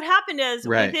 so what happened is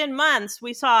Right. within months,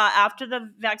 we saw after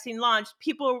the vaccine launched,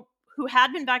 people who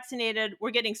had been vaccinated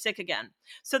were getting sick again.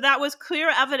 So that was clear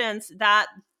evidence that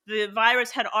the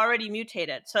virus had already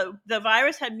mutated. So the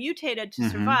virus had mutated to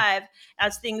Mm-hmm. survive,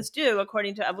 as things do,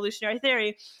 according to evolutionary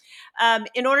theory,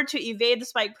 in order to evade the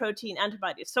spike protein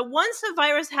antibodies. So once the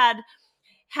virus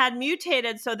had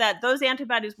mutated so that those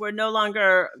antibodies were no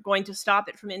longer going to stop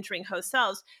it from entering host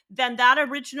cells, then that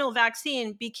original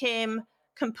vaccine became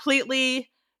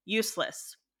completely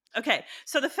useless. Okay,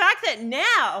 so the fact that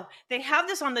now they have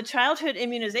this on the childhood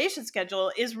immunization schedule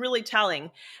is really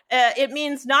telling. It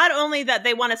means not only that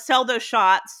they want to sell those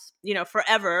shots,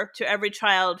 forever to every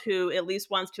child who at least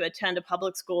wants to attend a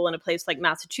public school in a place like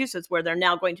Massachusetts, where they're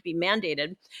now going to be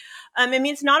mandated. It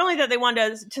means not only that they want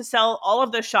to sell all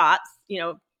of the shots,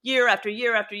 year after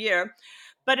year after year,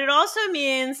 but it also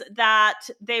means that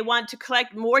they want to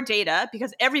collect more data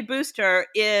because every booster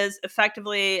is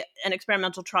effectively an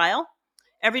experimental trial.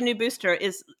 Every new booster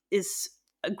is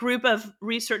a group of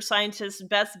research scientists'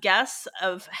 best guess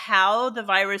of how the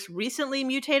virus recently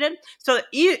mutated. So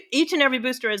each and every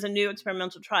booster is a new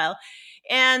experimental trial.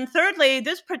 And thirdly,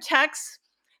 this protects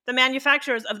the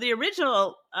manufacturers of the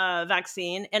original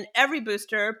vaccine and every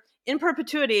booster in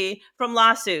perpetuity from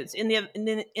lawsuits in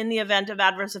the event of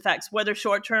adverse effects, whether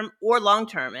short term or long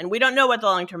term. And we don't know what the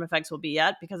long term effects will be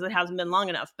yet because it hasn't been long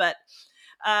enough. But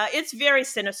it's very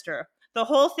sinister. The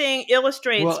whole thing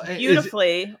illustrates Well, is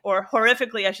beautifully, or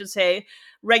horrifically, I should say,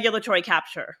 regulatory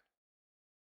capture.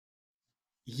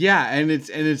 yeah, and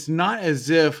it's not as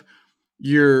if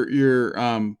you're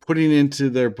putting into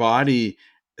their body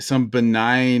some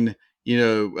benign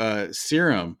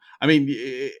serum. I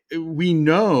mean, we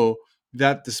know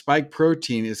that the spike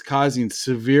protein is causing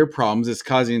severe problems. It's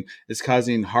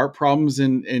causing heart problems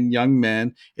in young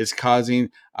men. It's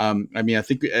causing I mean, I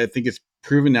think it's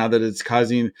proven now that it's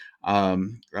causing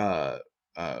um, uh,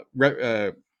 uh, re-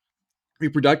 uh,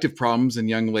 reproductive problems in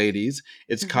young ladies.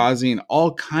 It's Mm-hmm. causing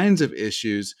all kinds of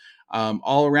issues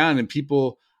all around, and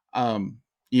people, um,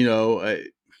 you know, uh,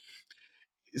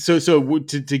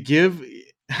 to give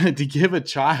to give a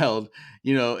child,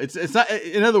 it's not.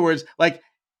 In other words, like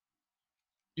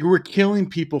you were killing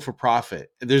people for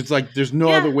profit. There's no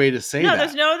other Yeah. way to say No,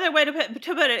 there's that. no other way to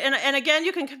put it. And again,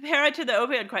 you can compare it to the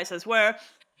opioid crisis, where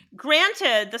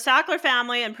granted, the Sackler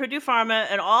family and Purdue Pharma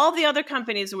and all the other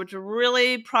companies which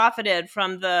really profited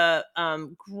from the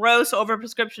gross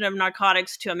overprescription of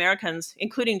narcotics to Americans,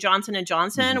 including Johnson and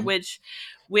Johnson, Mm-hmm.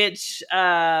 which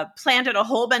planted a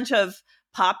whole bunch of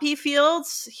poppy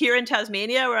fields here in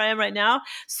Tasmania, where I am right now,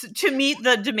 to meet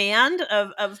the demand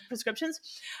of prescriptions.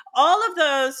 All of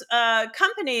those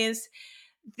companies,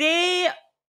 they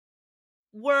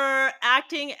were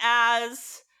acting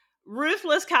as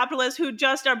ruthless capitalists who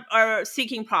just are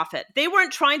seeking profit. They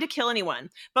weren't trying to kill anyone.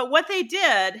 But what they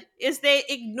did is they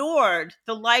ignored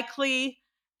the likely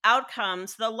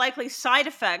outcomes, the likely side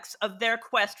effects of their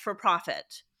quest for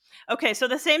profit. Okay, so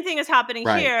the same thing is happening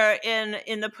Right. here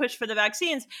in the push for the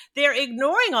vaccines. They're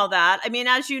ignoring all that. I mean,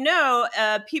 as you know,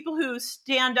 people who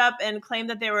stand up and claim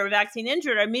that they were vaccine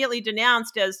injured are immediately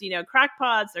denounced as,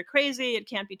 crackpots. They're crazy. It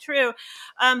can't be true.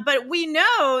 But we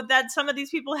know that some of these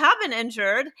people have been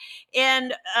injured,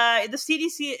 and the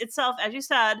CDC itself, as you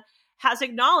said, has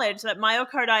acknowledged that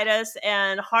myocarditis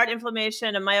and heart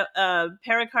inflammation and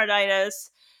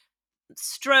pericarditis,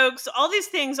 strokes, all these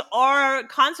things are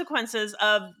consequences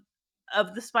of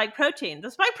the spike protein.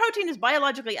 The spike protein is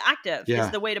biologically active, is Yeah.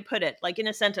 the way to put it, like in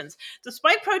a sentence. The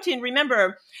spike protein,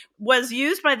 remember, was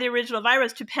used by the original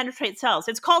virus to penetrate cells.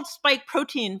 It's called spike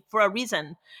protein for a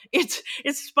reason.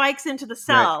 It spikes into the Right.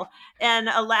 cell and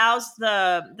allows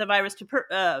the virus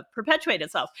to perpetuate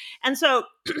itself. And so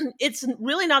it's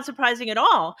really not surprising at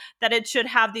all that it should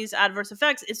have these adverse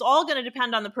effects. It's all going to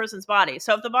depend on the person's body.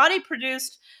 So if the body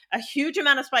produced a huge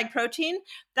amount of spike protein,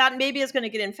 that maybe is going to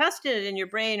get infested in your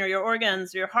brain or your organs,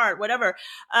 or your heart, whatever.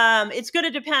 It's going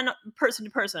to depend person to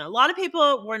person. A lot of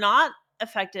people were not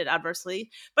affected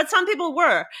adversely, but some people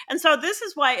were. And so this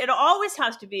is why it always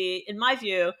has to be, in my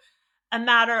view, a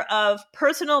matter of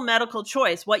personal medical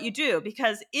choice, what you do.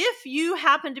 Because if you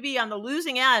happen to be on the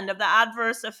losing end of the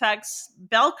adverse effects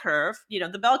bell curve,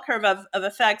 the bell curve of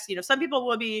effects, some people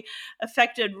will be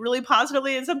affected really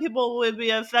positively and some people will be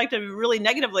affected really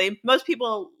negatively. Most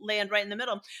people land right in the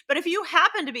middle. But if you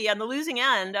happen to be on the losing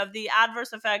end of the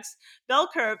adverse effects bell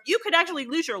curve, you could actually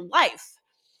lose your life,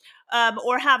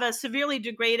 or have a severely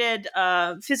degraded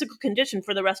physical condition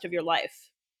for the rest of your life.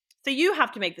 So you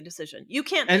have to make the decision. You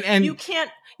can't and you and can't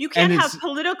you and can't have it's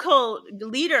political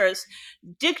leaders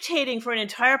dictating for an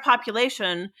entire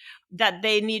population that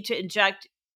they need to inject,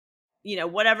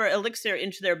 whatever elixir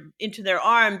into their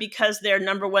arm because their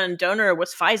number one donor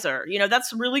was Pfizer.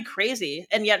 That's really crazy,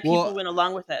 and yet people well, went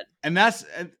along with it. and that's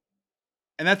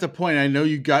a point. I know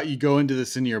you go into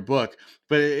this in your book,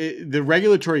 but the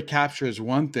regulatory capture is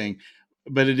one thing,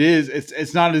 but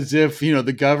it's not as if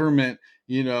the government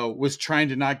was trying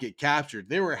to not get captured.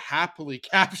 They were happily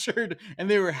captured, and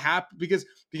they were happy because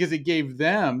it gave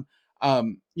them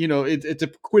it's a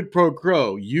quid pro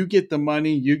quo. You get the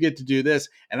money, you get to do this,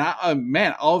 and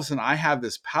man, all of a sudden I have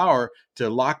this power to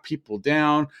lock people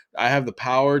down. I have the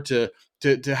power to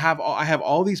have I have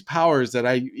all these powers that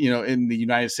I in the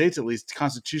United States at least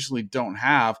constitutionally don't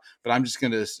have, but I'm just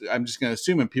gonna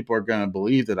assume, and people are gonna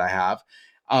believe that I have.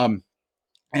 Um,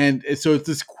 and so it's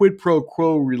this quid pro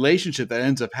quo relationship that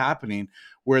ends up happening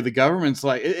where the government's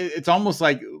like it's almost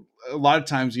like a lot of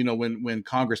times when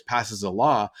Congress passes a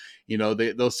law,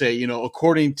 they'll say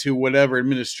according to whatever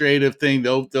administrative thing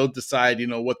they'll decide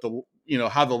what the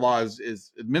how the law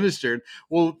is administered.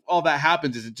 Well, all that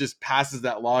happens is it just passes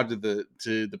that law to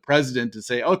the president to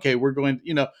say, okay, we're going,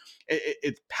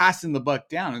 it's passing the buck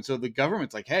down. And so the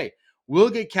government's like, hey, we'll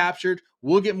get captured,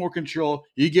 we'll get more control,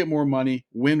 you get more money,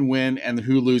 win-win, and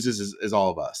who loses is all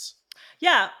of us.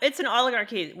 Yeah, it's an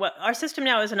oligarchy. What our system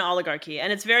now is an oligarchy,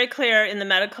 and it's very clear in the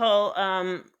medical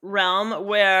realm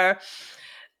where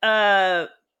uh,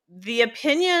 the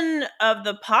opinion of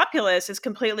the populace is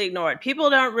completely ignored. People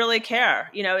don't really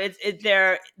care.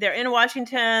 They're in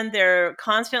Washington. They're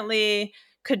constantly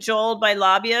cajoled by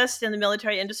lobbyists in the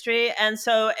military industry, and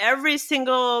so every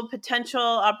single potential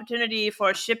opportunity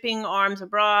for shipping arms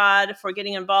abroad, for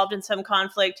getting involved in some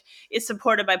conflict, is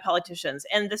supported by politicians.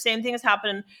 And the same thing has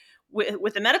happened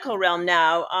with the medical realm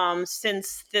now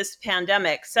since this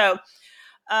pandemic. So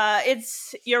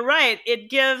you're right. It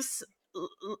gives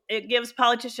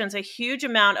politicians a huge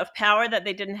amount of power that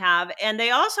they didn't have, and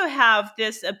they also have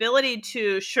this ability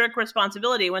to shirk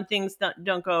responsibility when things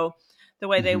don't go the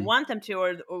way they Mm-hmm. want them to,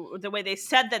 or the way they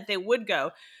said that they would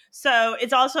go. So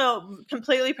it's also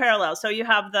completely parallel. So you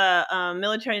have the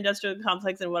military-industrial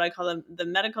complex and what I call the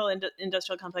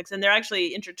medical-industrial complex, and they're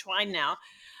actually intertwined now.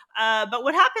 But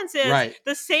what happens is Right.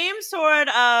 the same sort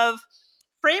of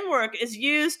framework is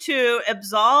used to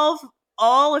absolve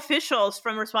all officials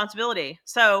from responsibility.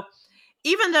 So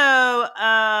even though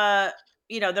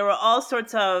there were all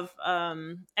sorts of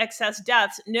excess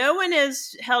deaths, no one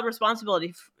is held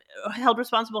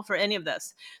responsible for any of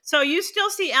this. So you still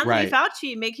see Anthony Right.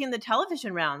 Fauci making the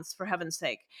television rounds, for heaven's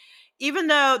sake, even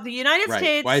though the United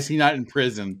Right. Why is States— he not in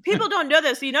prison? people don't know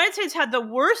this. The United States had the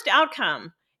worst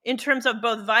outcome in terms of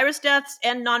both virus deaths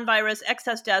and non-virus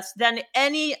excess deaths than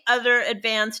any other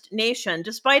advanced nation,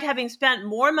 despite having spent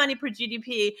more money per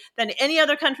GDP than any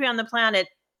other country on the planet,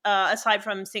 aside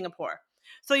from Singapore.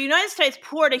 So the United States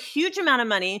poured a huge amount of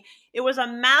money. It was a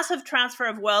massive transfer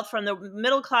of wealth from the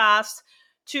middle class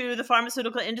to the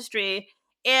pharmaceutical industry.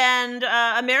 And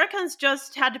Americans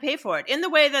just had to pay for it in the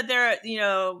way that they're,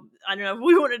 I don't know if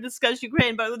we want to discuss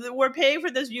Ukraine, but we're paying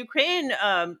for this Ukraine,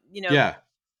 Yeah.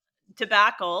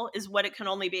 debacle is what it can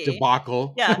only be.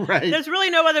 Debacle. Yeah, Right. there's really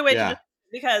no other way to Yeah. just,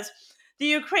 because the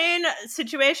Ukraine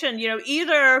situation,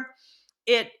 either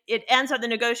it ends at the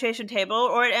negotiation table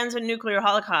or it ends in nuclear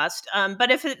holocaust.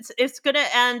 But if it's going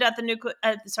to end at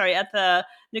the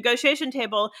negotiation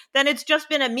table, then it's just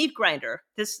been a meat grinder.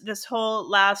 This whole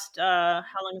last how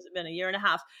long has it been? A year and a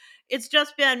half. It's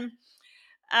just been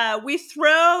we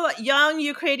throw young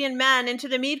Ukrainian men into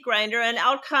the meat grinder, and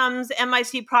out comes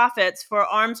MIC profits for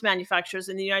arms manufacturers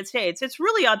in the United States. It's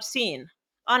really obscene,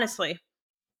 honestly.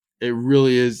 It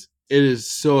really is. It is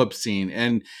so obscene.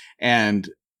 And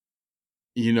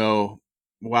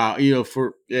wow,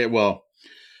 for well,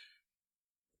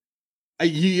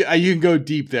 you can go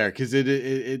deep there because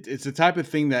it's the type of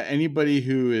thing that anybody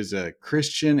who is a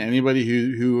Christian, anybody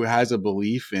who has a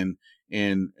belief in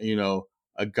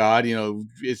a God,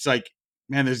 it's like,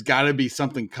 man, there's got to be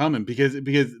something coming because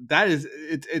that is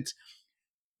it's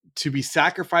to be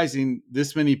sacrificing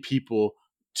this many people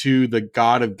to the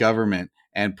god of government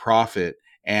and profit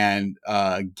and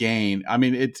gain. I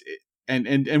mean,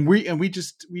 and we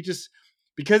just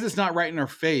because it's not right in our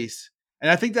face. And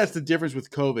I think that's the difference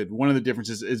with COVID. One of the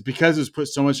differences is because it's put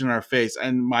so much in our face.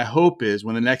 And my hope is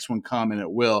when the next one come, and it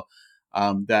will,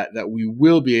 that we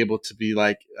will be able to be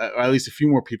like, or at least a few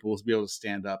more people will be able to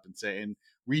stand up and say and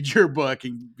read your book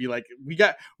and be like, we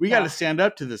got Yeah. to stand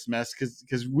up to this mess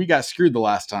because we got screwed the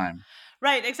last time.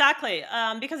 Right, exactly.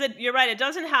 Because you're right, it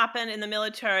doesn't happen in the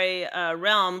military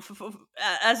realm.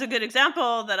 As a good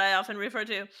example that I often refer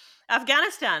to,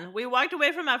 Afghanistan. We walked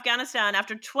away from Afghanistan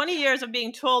after 20 years of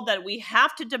being told that we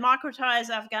have to democratize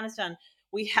Afghanistan.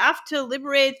 We have to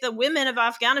liberate the women of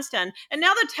Afghanistan. And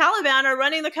now the Taliban are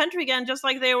running the country again, just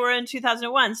like they were in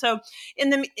 2001. So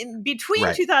in between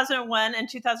Right. 2001 and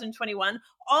 2021,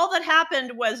 all that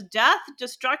happened was death,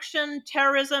 destruction,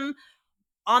 terrorism,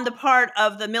 on the part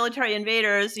of the military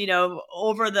invaders,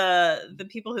 over the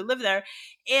people who live there,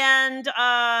 and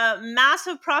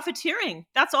massive profiteering.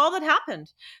 That's all that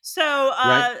happened. So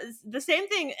Right. the same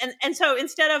thing, and so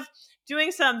instead of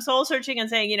doing some soul searching and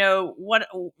saying, what,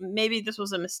 maybe this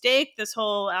was a mistake, this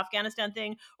whole Afghanistan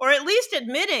thing, or at least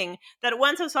admitting that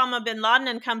once Osama bin Laden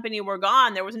and company were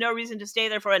gone, there was no reason to stay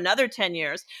there for another 10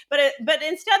 years. But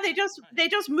instead they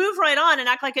just move right on and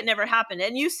act like it never happened.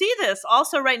 And you see this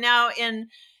also right now in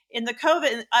the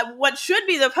COVID, what should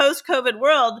be the post-COVID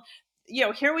world.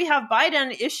 Here we have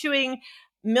Biden issuing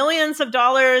millions of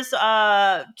dollars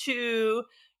to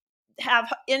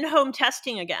have in-home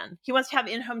testing again. He wants to have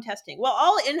in-home testing. Well,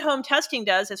 all in-home testing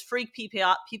does is freak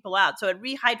people out. So it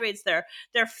rehydrates their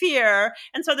fear,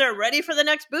 and so they're ready for the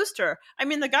next booster. I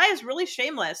mean, the guy is really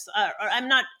shameless. Or I'm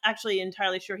not actually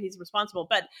entirely sure he's responsible,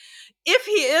 but if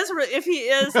he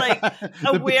is like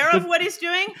aware of what he's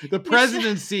doing, the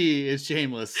presidency is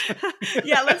shameless.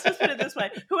 Yeah, let's just put it this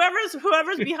way: whoever's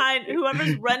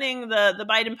running the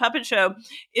Biden puppet show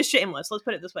is shameless. Let's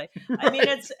put it this way. I mean,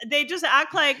 they just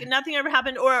act like nothing ever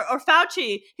happened. Or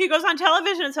Fauci, he goes on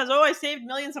television and says, "Oh, I saved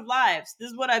millions of lives. This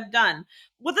is what I've done."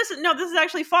 Well, this is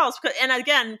actually false. And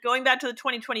again, going back to the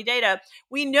 2020 data,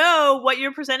 we know what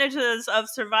your percentages of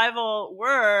survival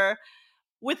were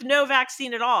with no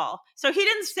vaccine at all. So he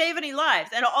didn't save any lives.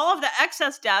 And all of the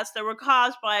excess deaths that were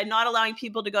caused by not allowing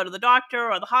people to go to the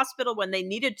doctor or the hospital when they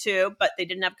needed to, but they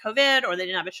didn't have COVID or they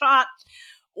didn't have a shot,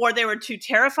 or they were too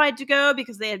terrified to go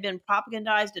because they had been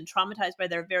propagandized and traumatized by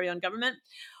their very own government.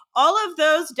 All of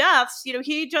those deaths,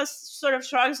 he just sort of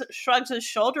shrugs his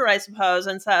shoulder, I suppose,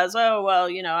 and says, "Oh, well,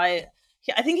 I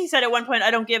think he said at one point,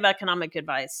 I don't give economic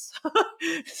advice."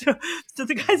 so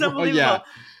the guy's Well, unbelievable.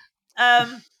 yeah.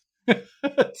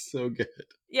 That's so good.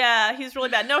 Yeah, he's really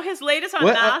bad. No, his latest on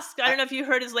What? masks. I don't know if you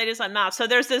heard his latest on masks. So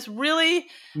there's this really,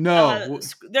 No.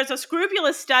 there's a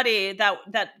scrupulous study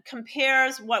that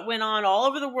compares what went on all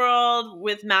over the world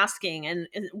with masking and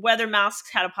whether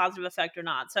masks had a positive effect or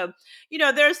not. So,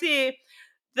 there's the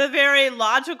very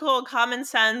logical, common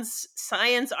sense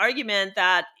science argument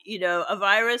that, a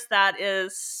virus that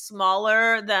is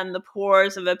smaller than the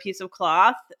pores of a piece of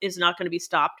cloth is not going to be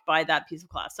stopped by that piece of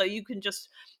cloth. So you can just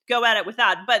go at it with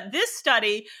that. But this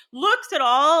study looks at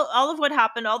all of what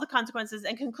happened, all the consequences,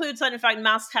 and concludes that, in fact,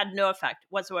 masks had no effect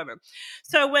whatsoever.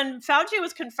 So when Fauci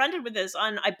was confronted with this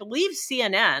on, I believe,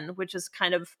 CNN, which is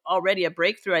kind of already a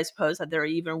breakthrough, I suppose, that they're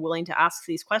even willing to ask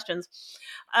these questions,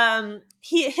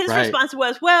 his Right. response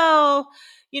was, well,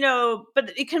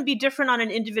 but it can be different on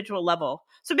an individual level.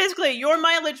 So basically, your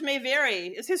mileage may vary.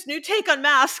 Is his new take on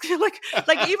masks.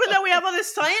 like even though we have all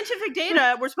this scientific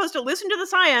data, we're supposed to listen to the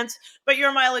science, but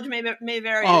your mileage may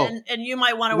vary, and you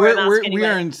might want to wear a mask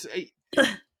anyway.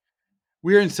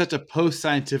 We are in such a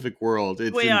post-scientific world.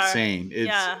 It's We are. insane.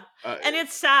 Yeah. And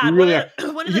it's sad. We really are.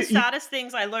 One of the saddest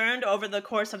things I learned over the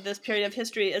course of this period of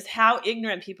history is how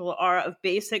ignorant people are of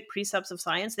basic precepts of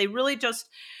science. They really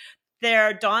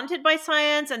they're daunted by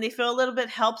science and they feel a little bit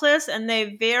helpless, and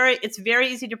it's very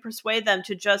easy to persuade them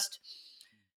to just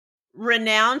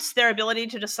renounce their ability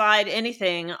to decide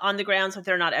anything on the grounds that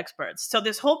they're not experts. So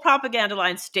this whole propaganda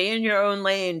line, stay in your own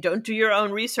lane, don't do your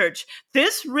own research,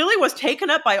 this really was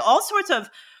taken up by all sorts of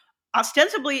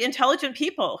ostensibly intelligent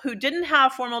people who didn't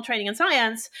have formal training in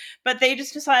science, but they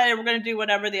just decided we're going to do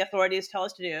whatever the authorities tell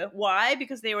us to do. Why?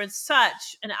 Because they were in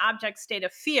such an abject state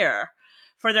of fear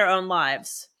for their own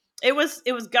lives. It was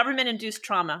government induced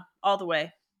trauma all the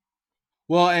way.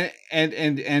 Well,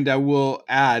 and I will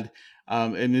add,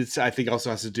 and it's, I think,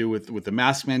 also has to do with the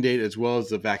mask mandate as well as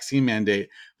the vaccine mandate.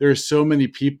 There are so many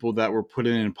people that were put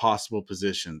in impossible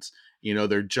positions.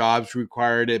 Their jobs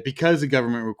required it because the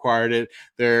government required it.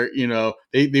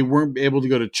 They weren't able to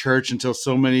go to church until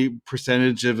so many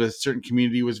percentage of a certain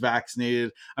community was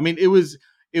vaccinated. I mean, it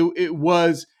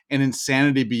was an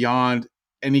insanity beyond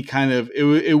any kind of,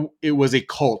 it was a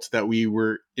cult that we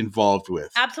were involved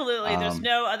with. Absolutely. There's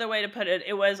no other way to put it.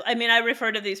 It was, I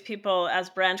refer to these people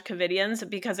as Branch Covidians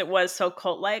because it was so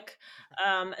cult-like.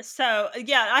 So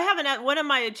yeah, I have one of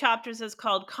my chapters is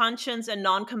called Conscience and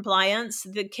Noncompliance,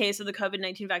 the case of the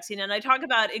COVID-19 vaccine. And I talk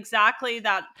about exactly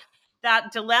that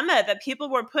that dilemma that people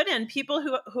were put in.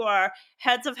 People who are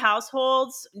heads of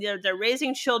households, they're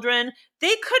raising children.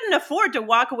 They couldn't afford to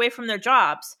walk away from their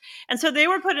jobs. And so they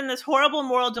were put in this horrible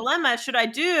moral dilemma. Should I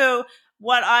do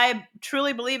what I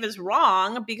truly believe is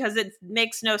wrong because it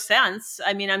makes no sense?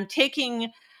 I mean, I'm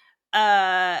taking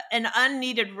an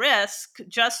unneeded risk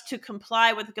just to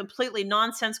comply with a completely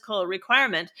nonsensical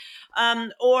requirement,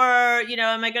 or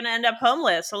am I going to end up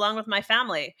homeless along with my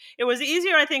family? It was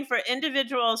easier, I think, for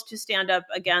individuals to stand up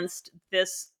against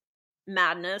this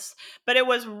madness, but it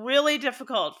was really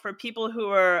difficult for people who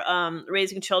were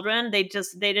raising children. They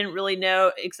didn't really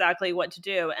know exactly what to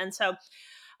do, and so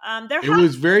there It have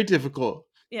was very difficult.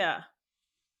 yeah.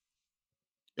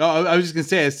 Oh, I was just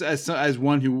gonna say, as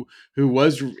one who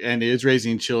was and is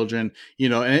raising children,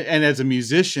 and as a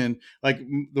musician, like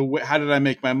how did I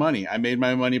make my money? I made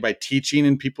my money by teaching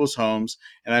in people's homes,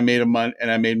 and I made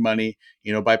money,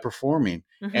 by performing,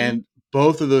 Mm-hmm. and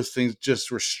both of those things just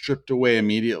were stripped away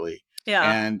immediately, Yeah.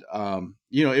 and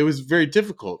it was very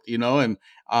difficult, and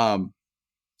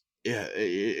yeah,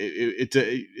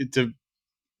 it's a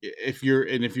if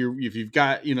you've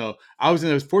got, I was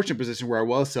in a fortunate position where I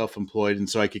was self-employed, and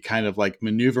so I could kind of like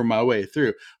maneuver my way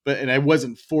through, and I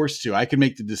wasn't forced to. I could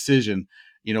make the decision,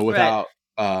 Right. without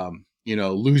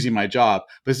losing my job,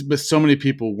 but so many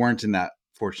people weren't in that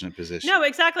fortunate position. No,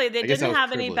 exactly. They I guess I didn't was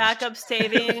have any privileged. backup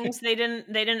savings. They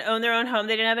didn't own their own home.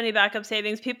 They didn't have any backup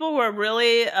savings. People were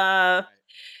really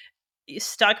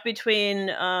stuck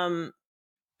between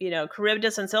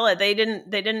Charybdis and Scylla. They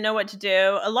didn't know what to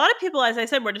do. A lot of people, as I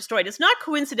said, were destroyed. It's not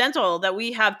coincidental that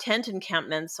we have tent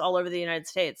encampments all over the United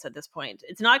States at this point.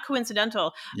 It's not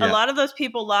coincidental. A Yeah. lot of those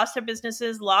people lost their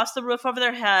businesses, lost the roof over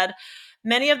their head.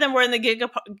 Many of them were in the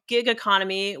gig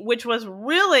economy, which was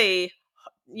really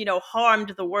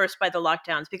harmed the worst by the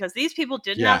lockdowns, because these people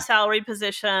didn't have Yeah. salary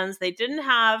positions, they didn't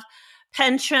have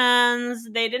pensions,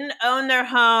 they didn't own their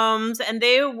homes, and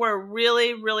they were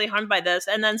really, really harmed by this.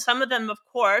 And then some of them, of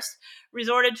course,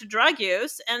 resorted to drug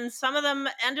use, and some of them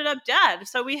ended up dead.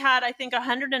 So we had, I think,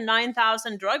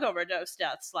 109,000 drug overdose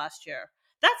deaths last year.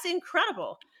 That's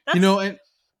incredible. That's And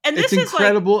and it's this is like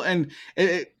incredible, and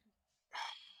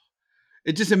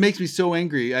it makes me so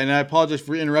angry, and I apologize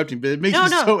for interrupting, but it makes no, me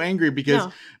no, so angry because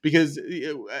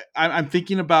no. I'm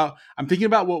thinking about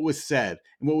what was said,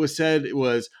 and what was said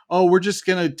was, oh, we're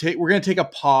gonna take a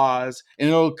pause, and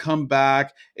it'll come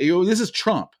back. This is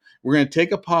Trump. We're gonna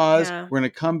take a pause. Yeah. We're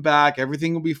gonna come back.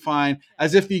 Everything will be fine.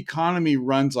 As if the economy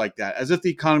runs like that. As if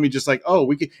the economy just like, oh,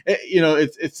 we could,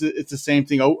 it's the same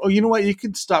thing. Oh, you know what? You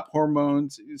can stop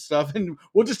hormones and stuff, and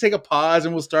we'll just take a pause,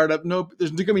 and we'll start up. No,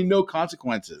 there's gonna be no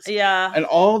consequences, Yeah. and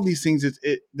all of these things.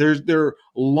 They're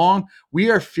long. We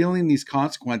are feeling these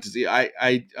consequences.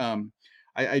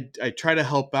 I try to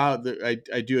help out.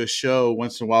 I do a show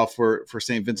once in a while for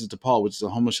St. Vincent de Paul, which is a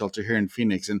homeless shelter here in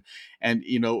Phoenix, and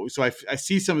so I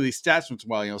see some of these stats once in a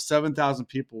while. 7,000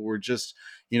 people were just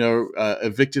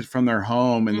evicted from their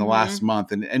home in the last Mm-hmm.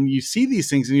 month, and you see these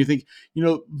things, and you think,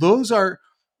 those are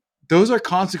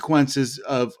consequences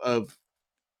of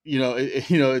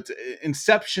it's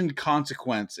inception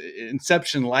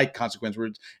like consequence, where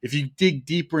if you dig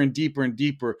deeper and deeper and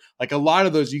deeper, like a lot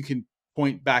of those you can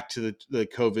point back to the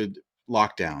COVID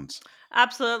lockdowns.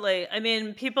 Absolutely. I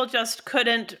mean, people just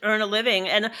couldn't earn a living.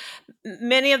 And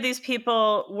many of these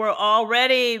people were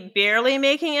already barely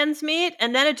making ends meet.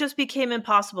 And then it just became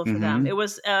impossible for them. It Mm-hmm.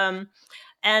 was,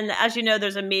 and as you know,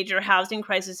 there's a major housing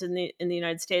crisis in the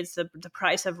United States. The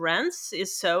price of rents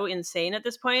is so insane at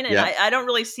this point, and Yeah. I don't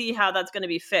really see how that's going to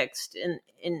be fixed in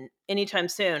anytime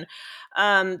soon.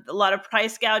 A lot of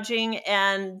price gouging,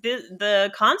 and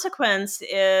the consequence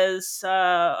is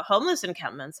homeless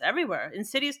encampments everywhere in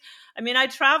cities. I mean, I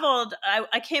traveled.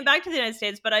 I came back to the United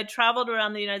States, but I traveled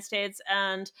around the United States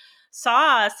and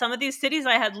saw some of these cities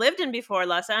I had lived in before: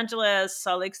 Los Angeles,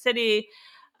 Salt Lake City,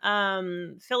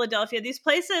 Philadelphia. These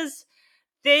places,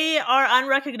 they are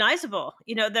unrecognizable.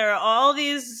 There are all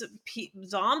these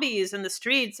zombies in the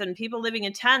streets and people living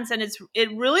in tents, and it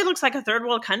really looks like a third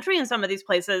world country in some of these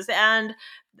places. And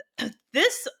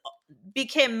this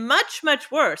became much, much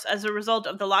worse as a result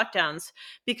of the lockdowns,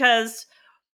 because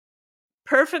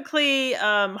perfectly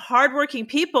hardworking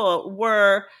people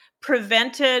were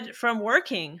prevented from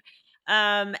working.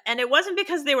 And it wasn't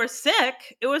because they were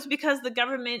sick, it was because the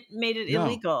government made it No,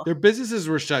 illegal. their businesses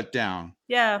were shut down.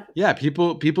 Yeah. Yeah,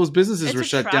 people's businesses It's were a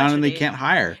shut down, and they tragedy. can't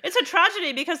hire. It's a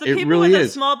tragedy because the It people really with the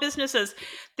is. small businesses,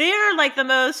 they're like the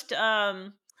most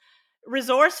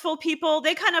resourceful people.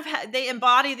 They kind of they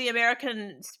embody the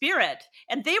American spirit,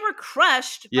 and they were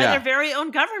crushed by their Yeah. very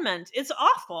own government. It's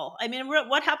awful. I mean,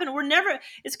 what happened? We're never.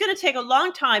 It's going to take a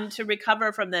long time to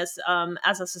recover from this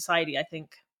as a society, I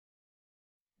think.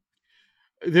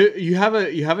 You have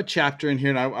a chapter in here,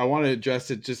 and I want to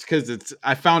address it just because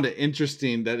I found it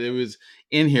interesting that it was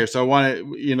in here. So I want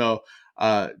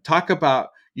to talk about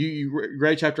you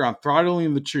write a chapter on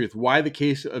throttling the truth, why the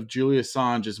case of Julian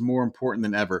Assange is more important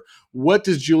than ever. What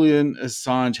does Julian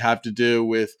Assange have to do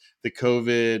with the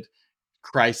COVID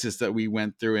crisis that we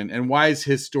went through, and why is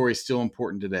his story still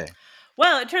important today?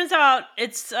 Well, it turns out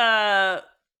it's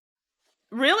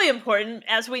really important,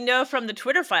 as we know from the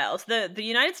Twitter files. The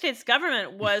United States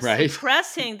government was Right.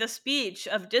 suppressing the speech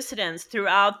of dissidents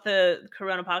throughout the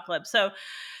corona apocalypse.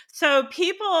 So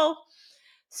people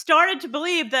started to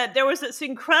believe that there was this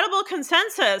incredible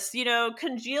consensus,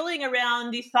 congealing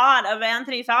around the thought of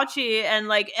Anthony Fauci, and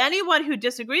like anyone who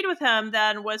disagreed with him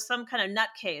then was some kind of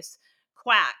nutcase,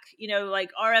 quack,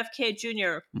 like RFK Jr.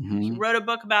 He Mm-hmm. wrote a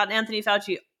book about Anthony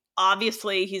Fauci.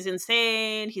 Obviously, he's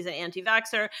insane. He's an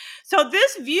anti-vaxxer. So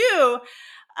this view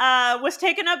was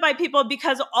taken up by people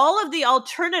because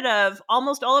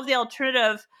almost all of the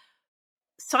alternative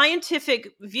scientific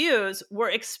views were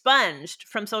expunged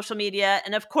from social media,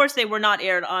 and of course they were not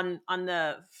aired on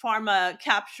the pharma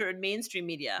captured mainstream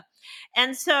media.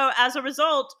 And so as a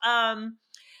result,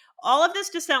 all of this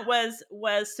dissent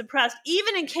was suppressed,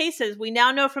 even in cases we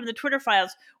now know from the Twitter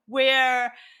files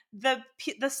where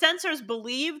the censors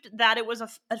believed that it was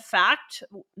a fact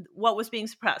what was being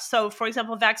suppressed. So, for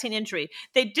example, vaccine injury.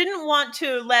 They didn't want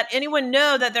to let anyone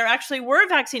know that there actually were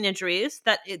vaccine injuries,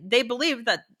 they believed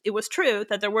that it was true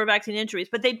that there were vaccine injuries,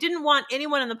 but they didn't want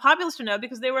anyone in the populace to know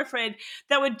because they were afraid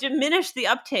that would diminish the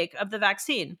uptake of the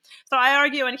vaccine. So I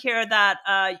argue in here that,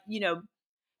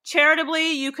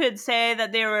 charitably, you could say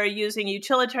that they were using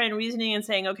utilitarian reasoning and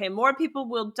saying, okay, more people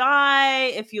will die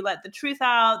if you let the truth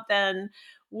out than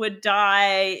would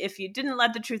die if you didn't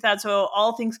let the truth out. So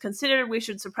all things considered, we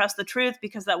should suppress the truth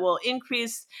because that will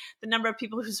increase the number of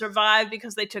people who survive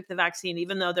because they took the vaccine,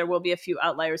 even though there will be a few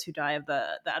outliers who die of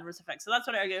the adverse effects. So that's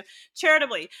what I argue,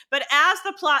 charitably. But as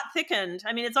the plot thickened,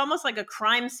 I mean, it's almost like a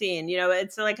crime scene,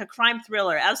 it's like a crime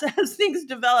thriller as things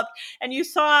developed. And you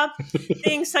saw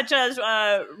things such as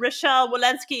Rochelle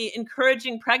Walensky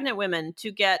encouraging pregnant women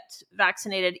to get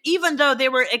vaccinated, even though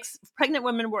pregnant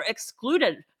women were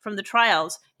excluded from the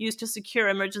trials used to secure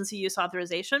emergency use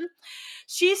authorization.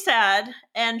 She said,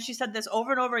 and she said this over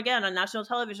and over again on national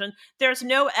television, there's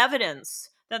no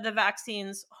evidence that the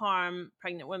vaccines harm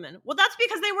pregnant women. Well, that's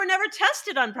because they were never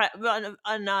tested on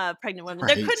pregnant women.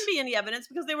 There Right. couldn't be any evidence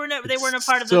because they weren't It's a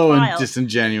part of the so trial.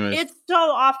 disingenuous. It's so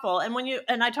awful.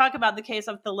 And I talk about the case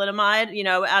of thalidomide,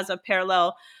 as a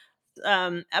parallel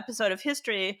episode of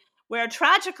history, where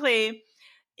tragically,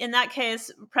 in that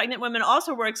case, pregnant women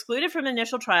also were excluded from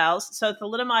initial trials. So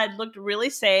thalidomide looked really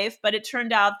safe, but it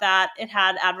turned out that it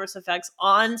had adverse effects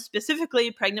on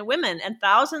specifically pregnant women, and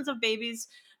thousands of babies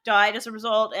died as a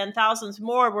result, and thousands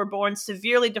more were born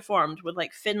severely deformed with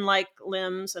like fin-like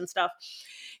limbs and stuff.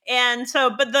 And so,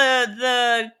 but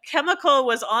the chemical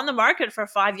was on the market for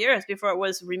 5 years before it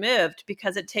was removed,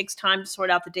 because it takes time to sort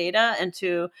out the data and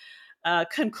to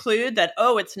conclude that,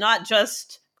 it's not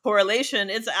just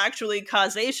correlation, it's actually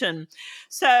causation.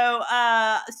 So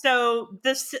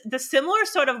the similar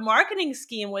sort of marketing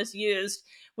scheme was used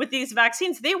with these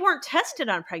vaccines. They weren't tested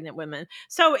on pregnant women.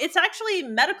 So it's actually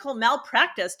medical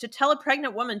malpractice to tell a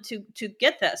pregnant woman to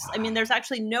get this. I mean, there's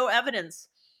actually no evidence.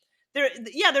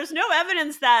 There's no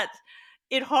evidence that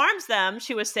it harms them,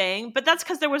 she was saying, but that's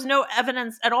because there was no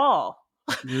evidence at all.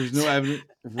 There's no evidence.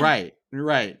 Right.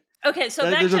 Okay, so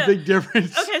There's a big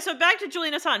difference. back to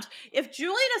Julian Assange. If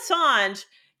Julian Assange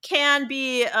can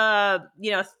be,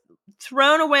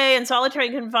 thrown away in solitary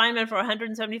confinement for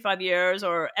 175 years,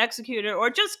 or executed,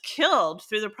 or just killed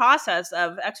through the process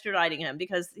of extraditing him,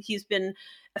 because he's been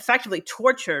effectively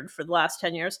tortured for the last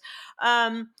 10 years,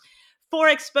 for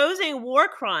exposing war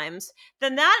crimes,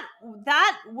 then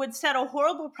that would set a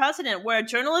horrible precedent where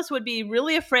journalists would be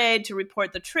really afraid to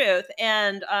report the truth,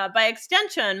 and by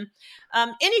extension,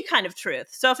 any kind of truth.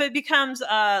 So if it becomes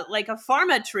like a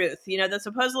pharma truth, that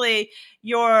supposedly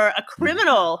you're a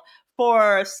criminal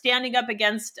for standing up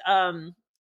against the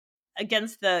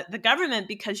government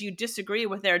because you disagree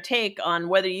with their take on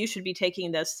whether you should be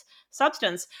taking this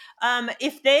substance.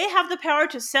 If they have the power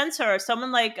to censor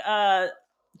someone like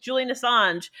Julian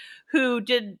Assange, who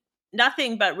did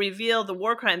nothing but reveal the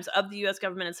war crimes of the U.S.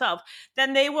 government itself,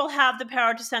 then they will have the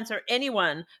power to censor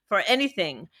anyone for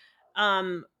anything,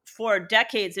 for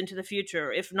decades into the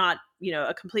future, if not,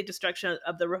 a complete destruction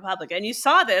of the republic. And you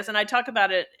saw this, and I talk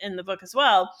about it in the book as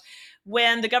well,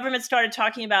 when the government started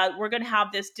talking about, we're going to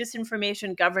have this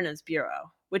disinformation governance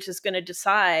bureau, which is going to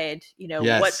decide, what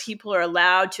Yes. people are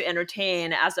allowed to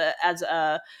entertain as a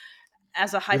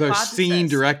With our scene hypothesis.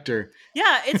 director.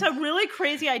 Yeah, it's a really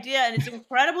crazy idea, and it's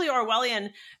incredibly Orwellian,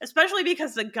 especially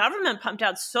because the government pumped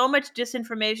out so much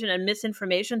disinformation and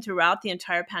misinformation throughout the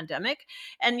entire pandemic,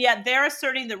 and yet they're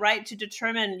asserting the right to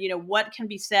determine, what can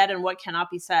be said and what cannot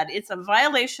be said. It's a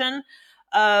violation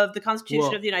of the Constitution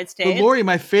of Well, the United but States. Laurie,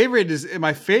 my favorite is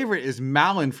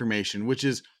malinformation, which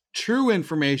is true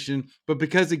information, but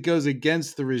because it goes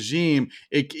against the regime,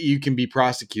 you can be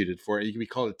prosecuted for it. You can be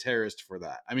called a terrorist for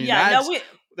that. I mean, Yeah, no,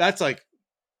 that's like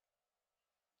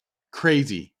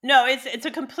crazy. no, it's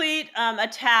a complete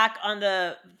attack on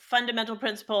the fundamental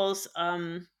principles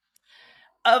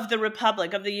of the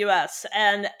Republic of the U.S.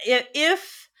 And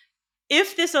if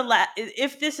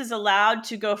this is allowed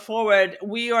to go forward,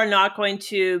 we are not going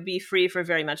to be free for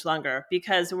very much longer,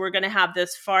 because we're going to have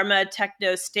this pharma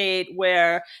techno state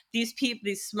where these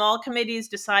small committees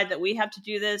decide that we have to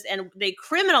do this, and they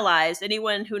criminalize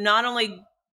anyone who not only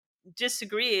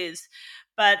disagrees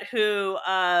but who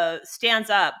stands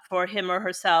up for him or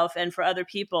herself and for other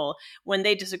people when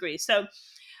they disagree. So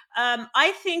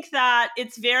I think that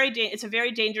it's a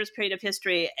very dangerous period of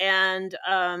history, and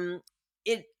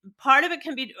it part of it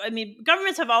can be. I mean,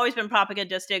 governments have always been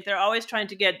propagandistic. They're always trying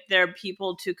to get their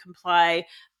people to comply,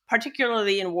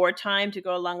 particularly in wartime, to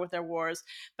go along with their wars.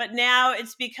 But now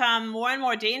it's become more and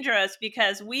more dangerous,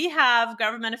 because we have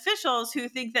government officials who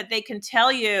think that they can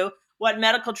tell you what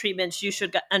medical treatments you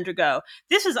should undergo.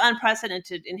 This is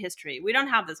unprecedented in history. We don't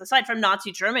have this, aside from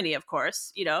Nazi Germany, of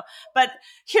course, but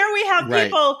here we have Right.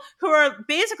 people who are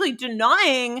basically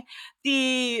denying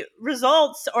the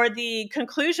results or the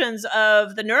conclusions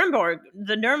of the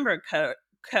Nuremberg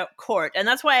court. And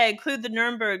that's why I include the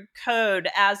Nuremberg Code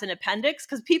as an appendix,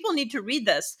 because people need to read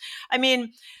this. I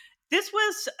mean, this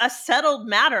was a settled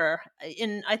matter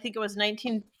in, I think it was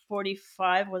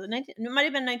 1945. Was it 19? It might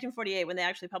have been 1948 when they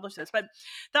actually published this. But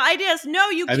the idea is, no,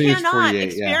 you I think it's cannot 48. Yeah.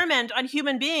 experiment on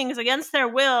human beings against their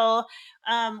will.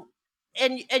 And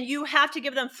you have to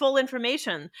give them full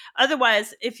information.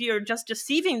 Otherwise, if you're just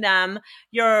deceiving them,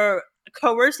 you're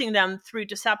coercing them through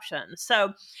deception.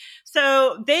 So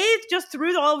they just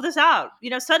threw all of this out.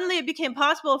 Suddenly it became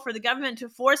possible for the government to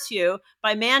force you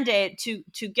by mandate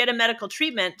to get a medical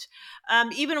treatment,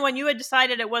 even when you had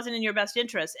decided it wasn't in your best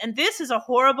interest. And this is a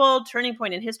horrible turning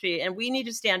point in history, and we need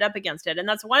to stand up against it. And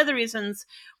that's one of the reasons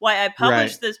why I Right.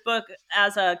 published this book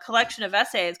as a collection of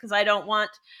essays, because I don't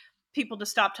want people to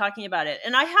stop talking about it.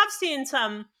 And I have seen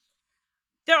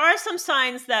there are some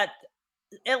signs that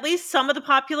at least some of the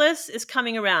populace is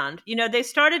coming around. They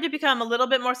started to become a little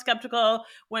bit more skeptical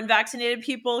when vaccinated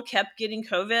people kept getting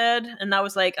COVID. And that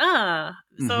was like, so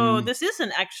Mm-hmm. this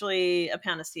isn't actually a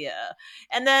panacea.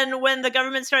 And then when the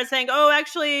government started saying, oh,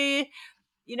 actually,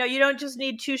 you don't just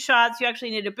need 2 shots, you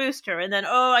actually need a booster. And then,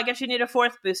 oh, I guess you need a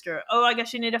 4th booster. Oh, I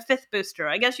guess you need a 5th booster.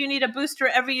 I guess you need a booster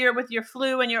every year with your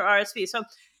flu and your RSV. So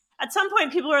at some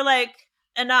point, people are like,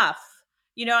 enough.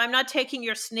 I'm not taking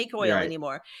your snake oil Right.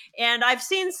 anymore. And I've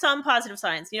seen some positive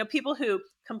signs. People who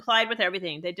complied with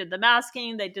everything. They did the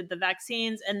masking, they did the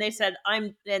vaccines, and they said,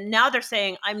 and now they're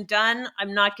saying, I'm done.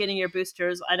 I'm not getting your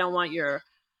boosters. I don't want your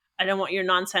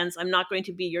nonsense. I'm not going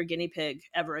to be your guinea pig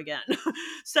ever again.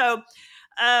 so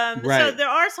so Right. there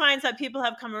are signs that people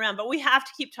have come around, but we have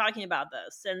to keep talking about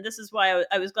this. And this is why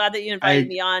I was glad that you invited I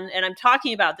me on, and I'm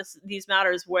talking about these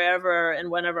matters wherever and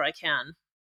whenever I can.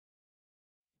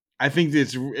 I think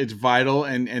it's vital,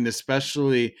 and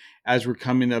especially as we're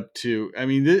coming up to. I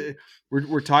mean,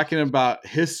 we're talking about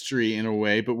history in a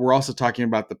way, but we're also talking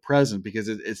about the present, because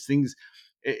it's things.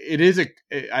 It is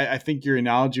I think your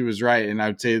analogy was right, and I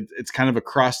would say it's kind of a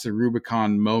cross the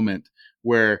Rubicon moment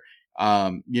where,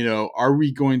 are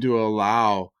we going to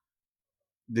allow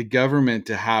the government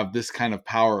to have this kind of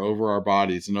power over our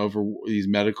bodies and over these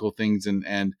medical things,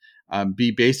 and be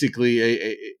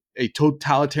basically a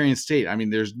totalitarian state. I mean,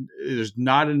 there's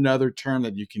not another term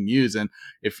that you can use. And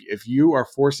if you are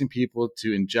forcing people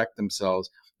to inject themselves,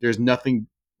 there's nothing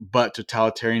but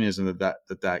totalitarianism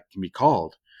that can be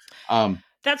called. Um,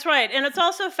 That's right. And it's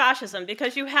also fascism,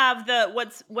 because you have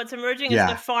what's emerging is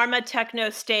the yeah. pharma techno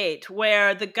state,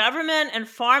 where the government and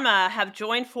pharma have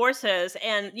joined forces.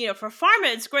 And, for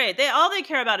pharma, it's great. All they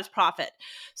care about is profit.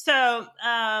 So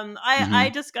I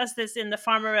Hmm. discuss this in The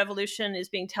Pharma Revolution is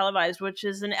Being Televised, which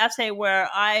is an essay where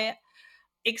I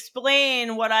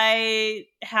explain what I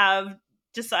have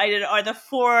decided are the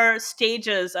 4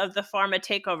 stages of the pharma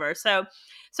takeover. So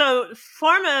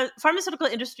pharmaceutical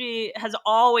industry has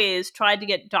always tried to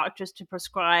get doctors to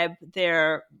prescribe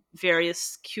their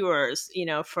various cures,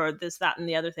 for this, that, and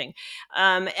the other thing.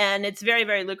 And it's very,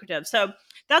 very lucrative. So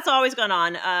that's always gone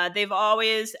on. They've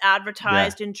always Yeah.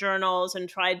 advertised in journals and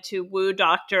tried to woo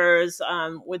doctors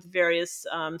with various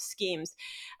schemes.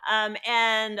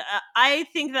 And I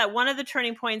think that one of the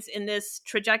turning points in this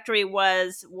trajectory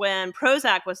was when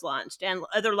Prozac was launched and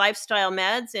other lifestyle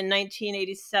meds in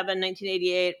 1987,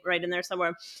 1988, right in there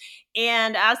somewhere.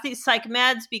 And as these psych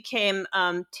meds became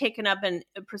taken up and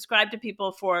prescribed to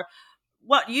people for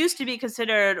what used to be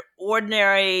considered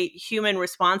ordinary human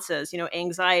responses,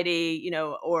 anxiety,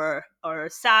 or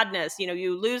sadness,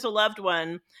 you lose a loved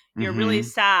one, you're really Mm-hmm.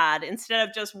 sad. Instead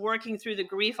of just working through the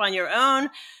grief on your own,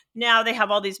 now they have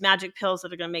all these magic pills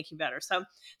that are going to make you better. So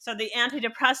the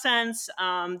antidepressants,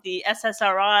 the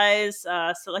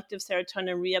SSRIs, selective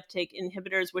serotonin reuptake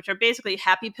inhibitors, which are basically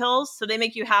happy pills, so they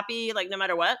make you happy like no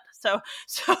matter what. So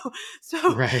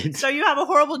so Right. so you have a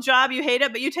horrible job, you hate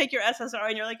it, but you take your SSRI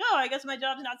and you're like, oh, I guess my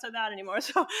job's not so bad anymore.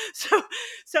 So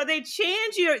they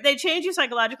change you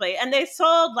psychologically, and they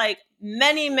sold like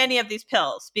many of these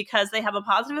pills because they have a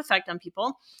positive effect on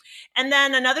people. And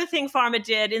then another thing pharma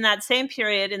did in that same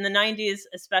period, in the 90s,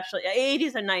 especially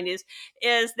 80s and 90s,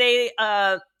 is they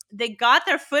got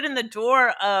their foot in the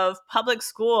door of public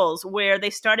schools, where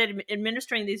they started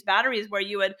administering these batteries where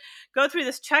you would go through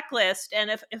this checklist.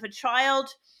 And if a child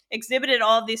exhibited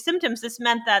all of these symptoms, this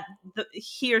meant that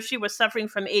he or she was suffering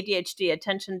from ADHD,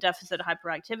 attention deficit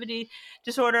hyperactivity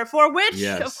disorder, for which,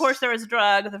 of course, Yes. there was a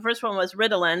drug. The first one was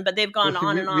Ritalin, but they've gone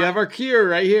on and We have on. our cure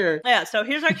right here. Yeah, so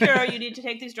here's our cure. You need to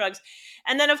take these drugs.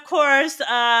 And then, of course, the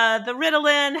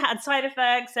Ritalin had side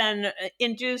effects and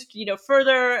induced,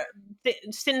 further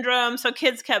syndrome. So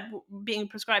kids kept being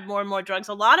prescribed more and more drugs.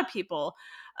 A lot of people,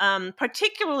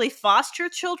 particularly foster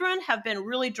children, have been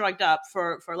really drugged up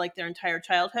for like their entire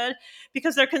childhood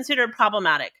because they're considered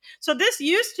problematic. So this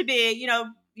used to be,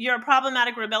 you're a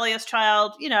problematic, rebellious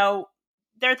child.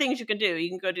 There are things you can do. You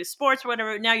can go do sports or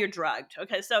whatever. Now you're drugged.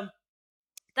 Okay, so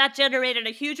that generated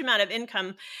a huge amount of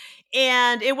income.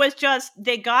 And it was just,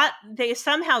 they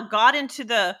somehow got into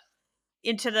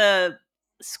the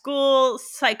school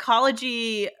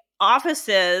psychology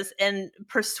offices and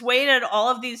persuaded all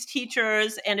of these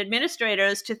teachers and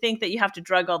administrators to think that you have to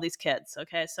drug all these kids.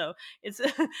 Okay, so it's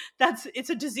it's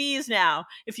a disease now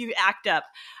if you act up.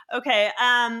 Okay,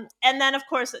 and then of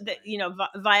course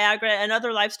Viagra and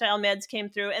other lifestyle meds came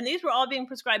through, and these were all being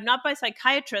prescribed not by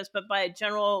psychiatrists but by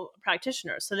general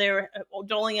practitioners. So they were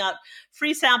doling out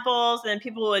free samples, and then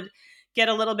people would get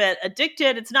a little bit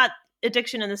addicted. It's not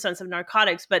addiction in the sense of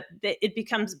narcotics, but it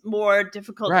becomes more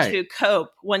difficult Right. to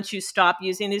cope once you stop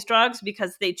using these drugs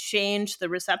because they change the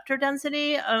receptor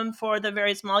density for the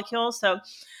various molecules. So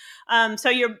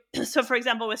for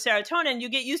example, with serotonin, you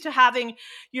get used to having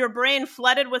your brain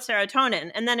flooded with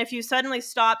serotonin, and then if you suddenly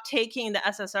stop taking the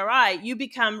SSRI, you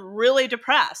become really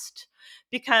depressed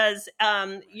because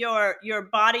your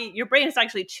brain has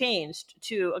actually changed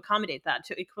to accommodate that,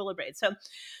 to equilibrate.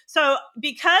 So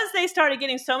because they started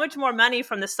getting so much more money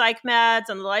from the psych meds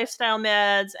and the lifestyle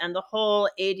meds and the whole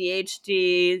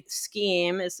ADHD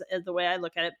scheme is the way I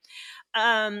look at it.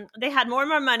 They had more and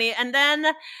more money, and then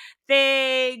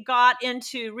they got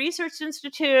into research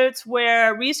institutes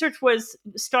where research was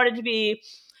started to be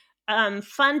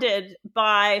funded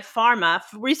by pharma.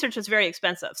 Research is very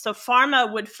expensive, so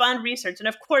pharma would fund research, and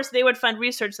of course, they would fund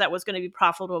research that was going to be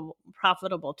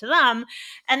profitable to them.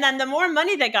 And then, the more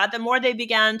money they got, the more they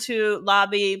began to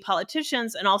lobby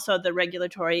politicians and also the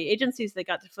regulatory agencies. They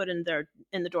got their foot in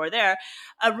the door there.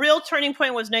 A real turning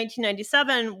point was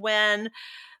 1997 when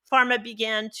pharma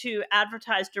began to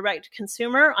advertise direct to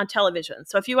consumer on television.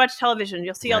 So if you watch television,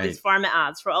 you'll see all these Right. pharma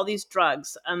ads for all these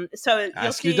drugs. So you'll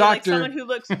Ask your see like someone doctor. who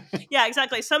looks, yeah,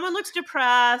 exactly. Someone looks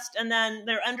depressed, and then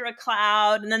they're under a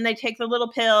cloud, and then they take the little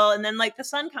pill, and then like the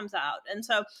sun comes out. And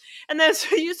then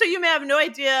so you may have no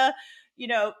idea, you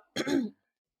know,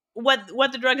 what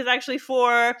the drug is actually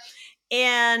for.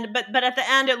 But at the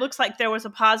end, it looks like there was a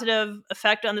positive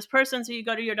effect on this person. So you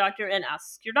go to your doctor and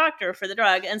ask your doctor for the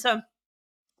drug. And so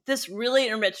this really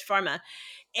enriched pharma.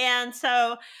 And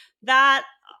so that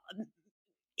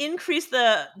increased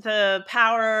the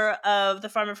power of the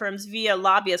pharma firms via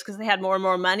lobbyists because they had more and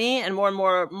more money and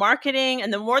more marketing.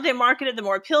 And the more they marketed, the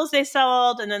more pills they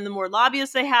sold. And then the more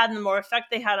lobbyists they had and the more effect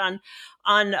they had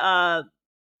on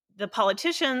the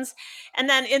politicians. And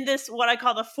then in this, what I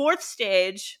call the fourth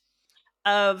stage,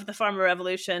 of the Farmer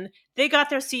Revolution, they got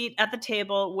their seat at the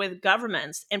table with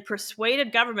governments and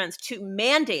persuaded governments to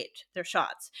mandate their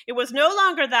shots. It was no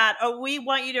longer that, oh, we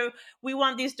want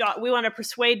to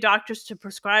persuade doctors to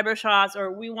prescribe our shots,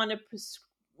 or we want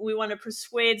to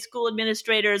persuade school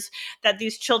administrators that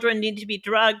these children need to be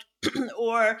drugged,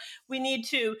 or we need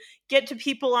to get to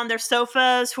people on their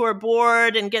sofas who are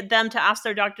bored and get them to ask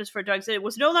their doctors for drugs. It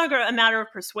was no longer a matter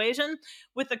of persuasion.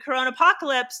 With the corona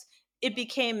apocalypse, it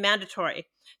became mandatory.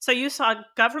 So you saw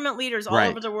government leaders all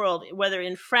over Right. the world, whether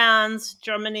in France,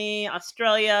 Germany,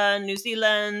 Australia, New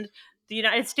Zealand, the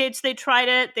United States. They tried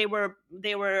it. They were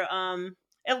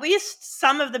at least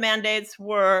some of the mandates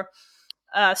were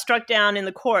struck down in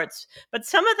the courts, but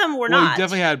some of them were Well, you not.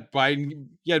 definitely had Biden.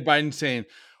 You had Biden saying,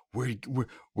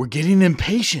 "We're getting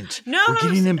impatient. No, We're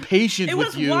getting impatient it with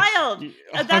was you." wild. I mean,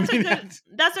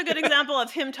 That's a good example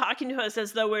of him talking to us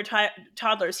as though we're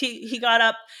toddlers. He got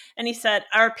up and he said,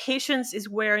 "Our patience is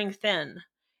wearing thin."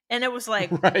 And it was like,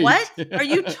 right. what are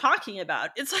you talking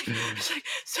about? It's like,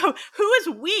 so who is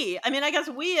we? I mean, I guess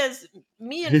we is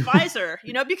me and Pfizer,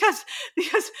 because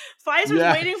Pfizer's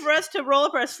Yeah. waiting for us to roll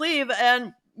up our sleeve,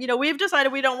 and we've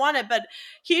decided we don't want it, but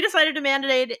he decided to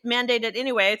mandate it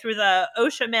anyway through the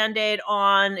OSHA mandate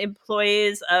on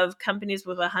employees of companies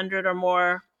with 100 or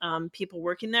more people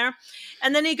working there.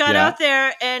 And then he got Yeah. out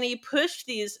there and he pushed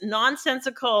these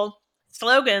nonsensical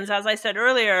slogans, as I said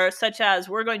earlier, such as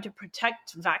 "we're going to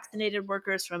protect vaccinated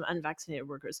workers from unvaccinated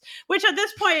workers," which at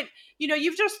this point,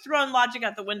 you've just thrown logic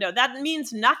out the window. That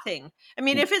means nothing. I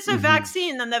mean, if it's a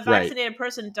vaccine, then the Right. vaccinated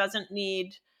person doesn't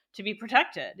need to be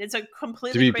protected. It's a To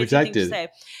completely be crazy thing to protected. say.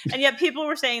 And yet people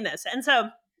were saying this. And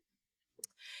so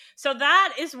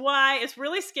that is why it's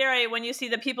really scary when you see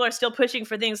that people are still pushing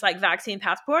for things like vaccine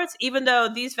passports, even though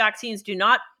these vaccines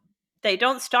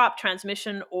don't stop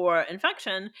transmission or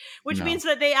infection, which No. means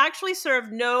that they actually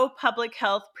serve no public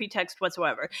health pretext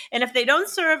whatsoever. And if they don't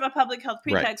serve a public health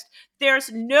Right. pretext,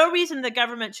 there's no reason the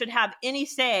government should have any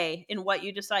say in what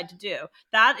you decide to do.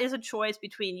 That is a choice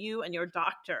between you and your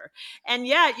doctor. And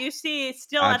yet you see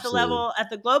still Absolutely.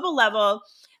 at the global level,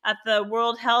 at the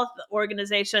World Health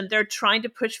Organization, they're trying to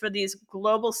push for these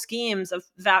global schemes of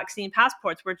vaccine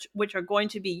passports, which are going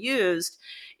to be used,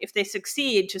 if they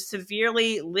succeed, to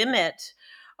severely limit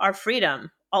our freedom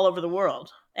all over the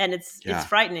world. And it's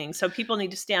frightening. So people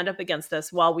need to stand up against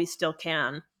this while we still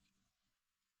can.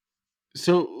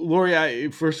 So, Laurie,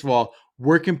 first of all,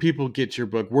 where can people get your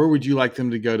book? Where would you like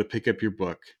them to go to pick up your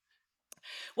book?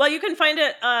 Well, you can find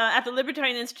it at the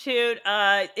Libertarian Institute.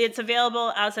 It's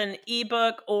available as an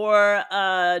ebook or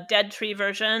a Dead Tree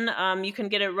version. You can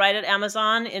get it right at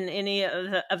Amazon, in any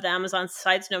of the Amazon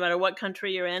sites, no matter what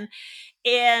country you're in.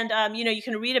 And, you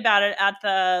can read about it at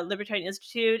the Libertarian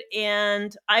Institute.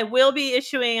 And I will be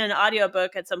issuing an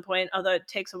audiobook at some point, although it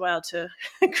takes a while to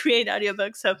create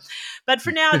audiobooks. But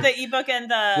for now, the ebook and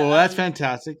the... Well, that's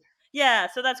fantastic. Yeah,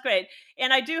 so that's great.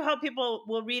 And I do hope people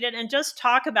will read it and just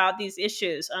talk about these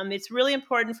issues. It's really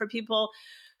important for people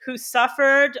who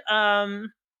suffered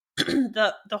the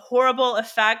horrible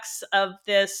effects of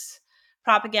this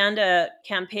propaganda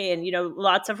campaign.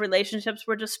 Lots of relationships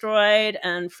were destroyed,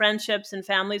 and friendships and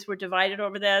families were divided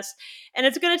over this. And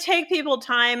it's going to take people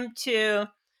time to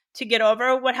get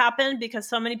over what happened, because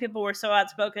so many people were so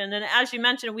outspoken. And as you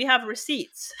mentioned, we have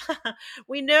receipts.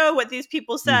 We know what these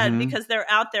people said because they're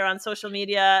out there on social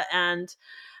media. And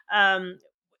um,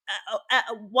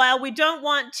 while we don't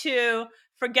want to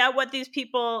forget what these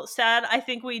people said, I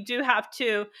think we do have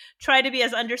to try to be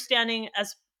as understanding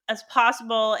as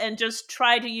possible, and just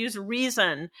try to use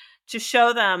reason to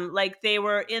show them like they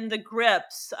were in the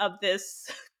grips of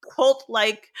this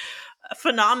cult-like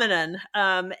phenomenon.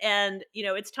 And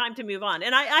it's time to move on.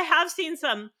 And I have seen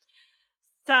some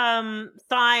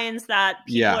signs that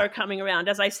people are coming around,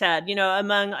 as I said,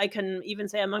 I can even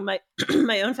say among my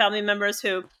my own family members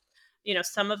who,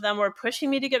 some of them were pushing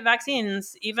me to get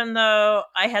vaccines, even though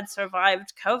I had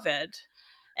survived COVID.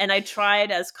 And I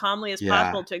tried as calmly as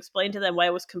possible to explain to them why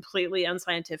it was completely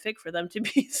unscientific for them to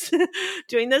be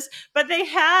doing this. But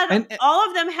all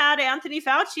of them had Anthony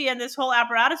Fauci and this whole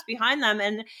apparatus behind them.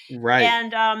 And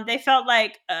they felt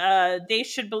like they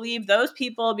should believe those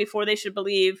people before they should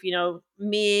believe,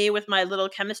 me with my little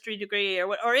chemistry degree,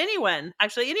 or anyone,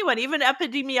 even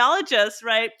epidemiologists,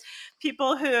 right?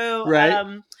 People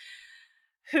who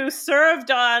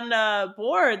served on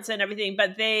boards and everything,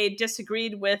 but they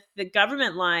disagreed with the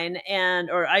government line,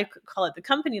 or I could call it the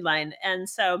company line. And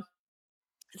so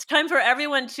it's time for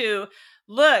everyone to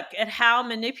look at how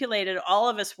manipulated all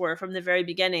of us were from the very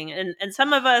beginning. And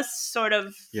some of us sort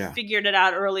of figured it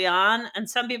out early on, and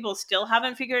some people still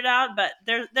haven't figured it out, but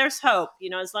there's hope,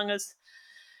 as long as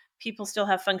people still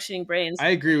have functioning brains. I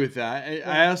agree with that.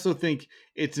 I also think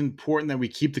it's important that we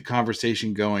keep the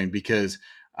conversation going because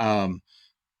it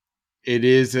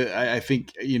is, I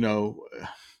think, who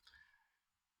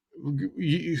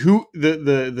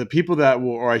the people that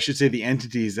will, or I should say the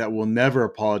entities that will never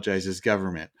apologize is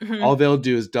government. Mm-hmm. All they'll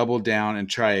do is double down and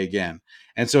try again.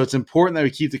 And so it's important that we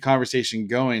keep the conversation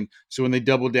going. So when they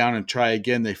double down and try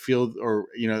again, they feel, or,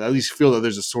 at least feel that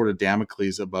there's a sword of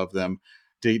Damocles above them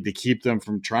to keep them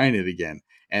from trying it again.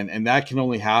 And that can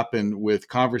only happen with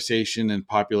conversation and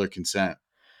popular consent.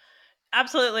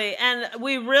 Absolutely. And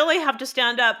we really have to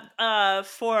stand up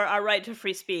for our right to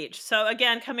free speech. So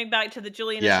again, coming back to the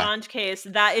Julian Assange case,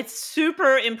 that it's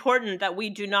super important that we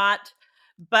do not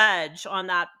budge on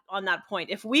that point.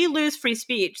 If we lose free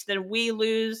speech, then we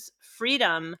lose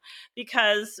freedom,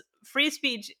 because free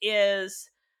speech is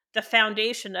the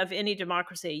foundation of any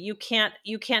democracy. You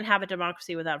can't have a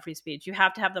democracy without free speech. You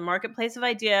have to have the marketplace of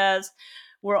ideas.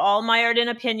 We're all mired in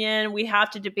opinion. We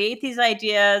have to debate these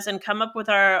ideas and come up with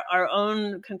our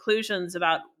own conclusions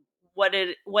about what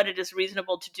it is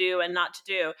reasonable to do and not to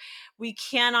do. We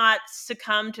cannot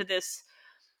succumb to this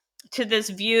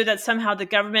view that somehow the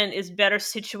government is better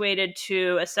situated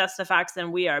to assess the facts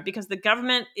than we are, because the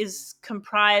government is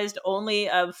comprised only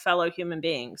of fellow human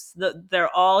beings.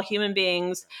 They're all human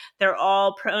beings. They're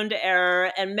all prone to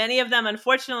error, and many of them,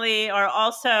 unfortunately, are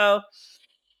also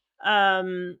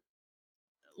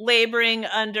laboring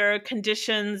under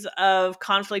conditions of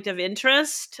conflict of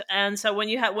interest. And so when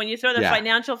you throw the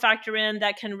financial factor in,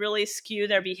 that can really skew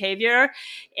their behavior.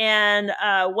 And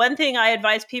one thing I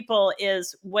advise people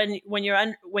is when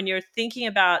you're thinking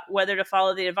about whether to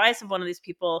follow the advice of one of these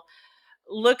people,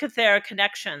 look at their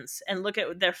connections and look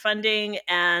at their funding.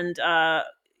 And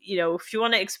if you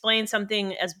want to explain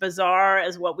something as bizarre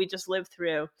as what we just lived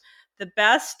through, the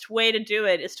best way to do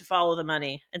it is to follow the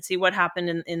money and see what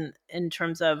happened in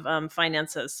terms of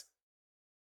finances.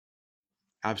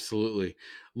 Absolutely.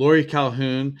 Laurie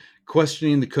Calhoun,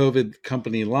 questioning the COVID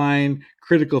company line,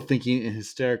 critical thinking in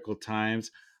hysterical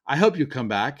times. I hope you come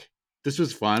back. This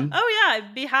was fun. Oh yeah,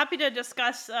 I'd be happy to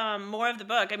discuss more of the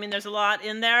book. I mean, there's a lot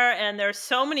in there, and there's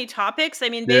so many topics. I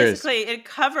mean, basically, it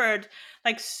covered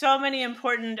like so many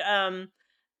important.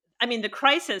 The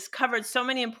crisis covered so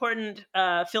many important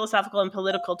philosophical and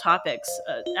political topics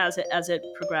as it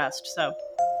progressed. So,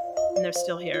 and they're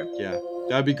still here. Yeah,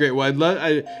 that'd be great. Well,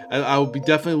 I will be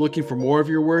definitely looking for more of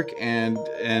your work, and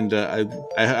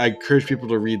I encourage people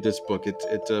to read this book.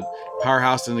 It's a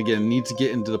powerhouse, and again, needs to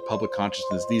get into the public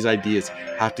consciousness. These ideas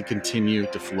have to continue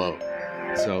to flow.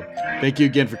 So, thank you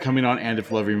again for coming on And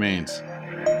If Love Remains.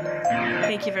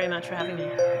 Thank you very much for having me.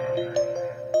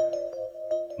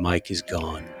 Mike is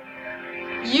gone.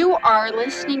 You are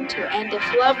listening to And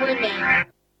If Love Remains.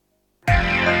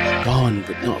 Gone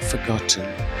but not forgotten.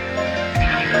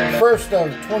 First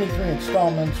of 23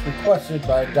 installments requested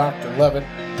by Dr. Levitt.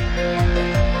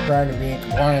 Trying to be in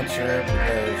compliance here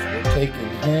because we're taking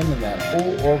him and that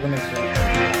whole organization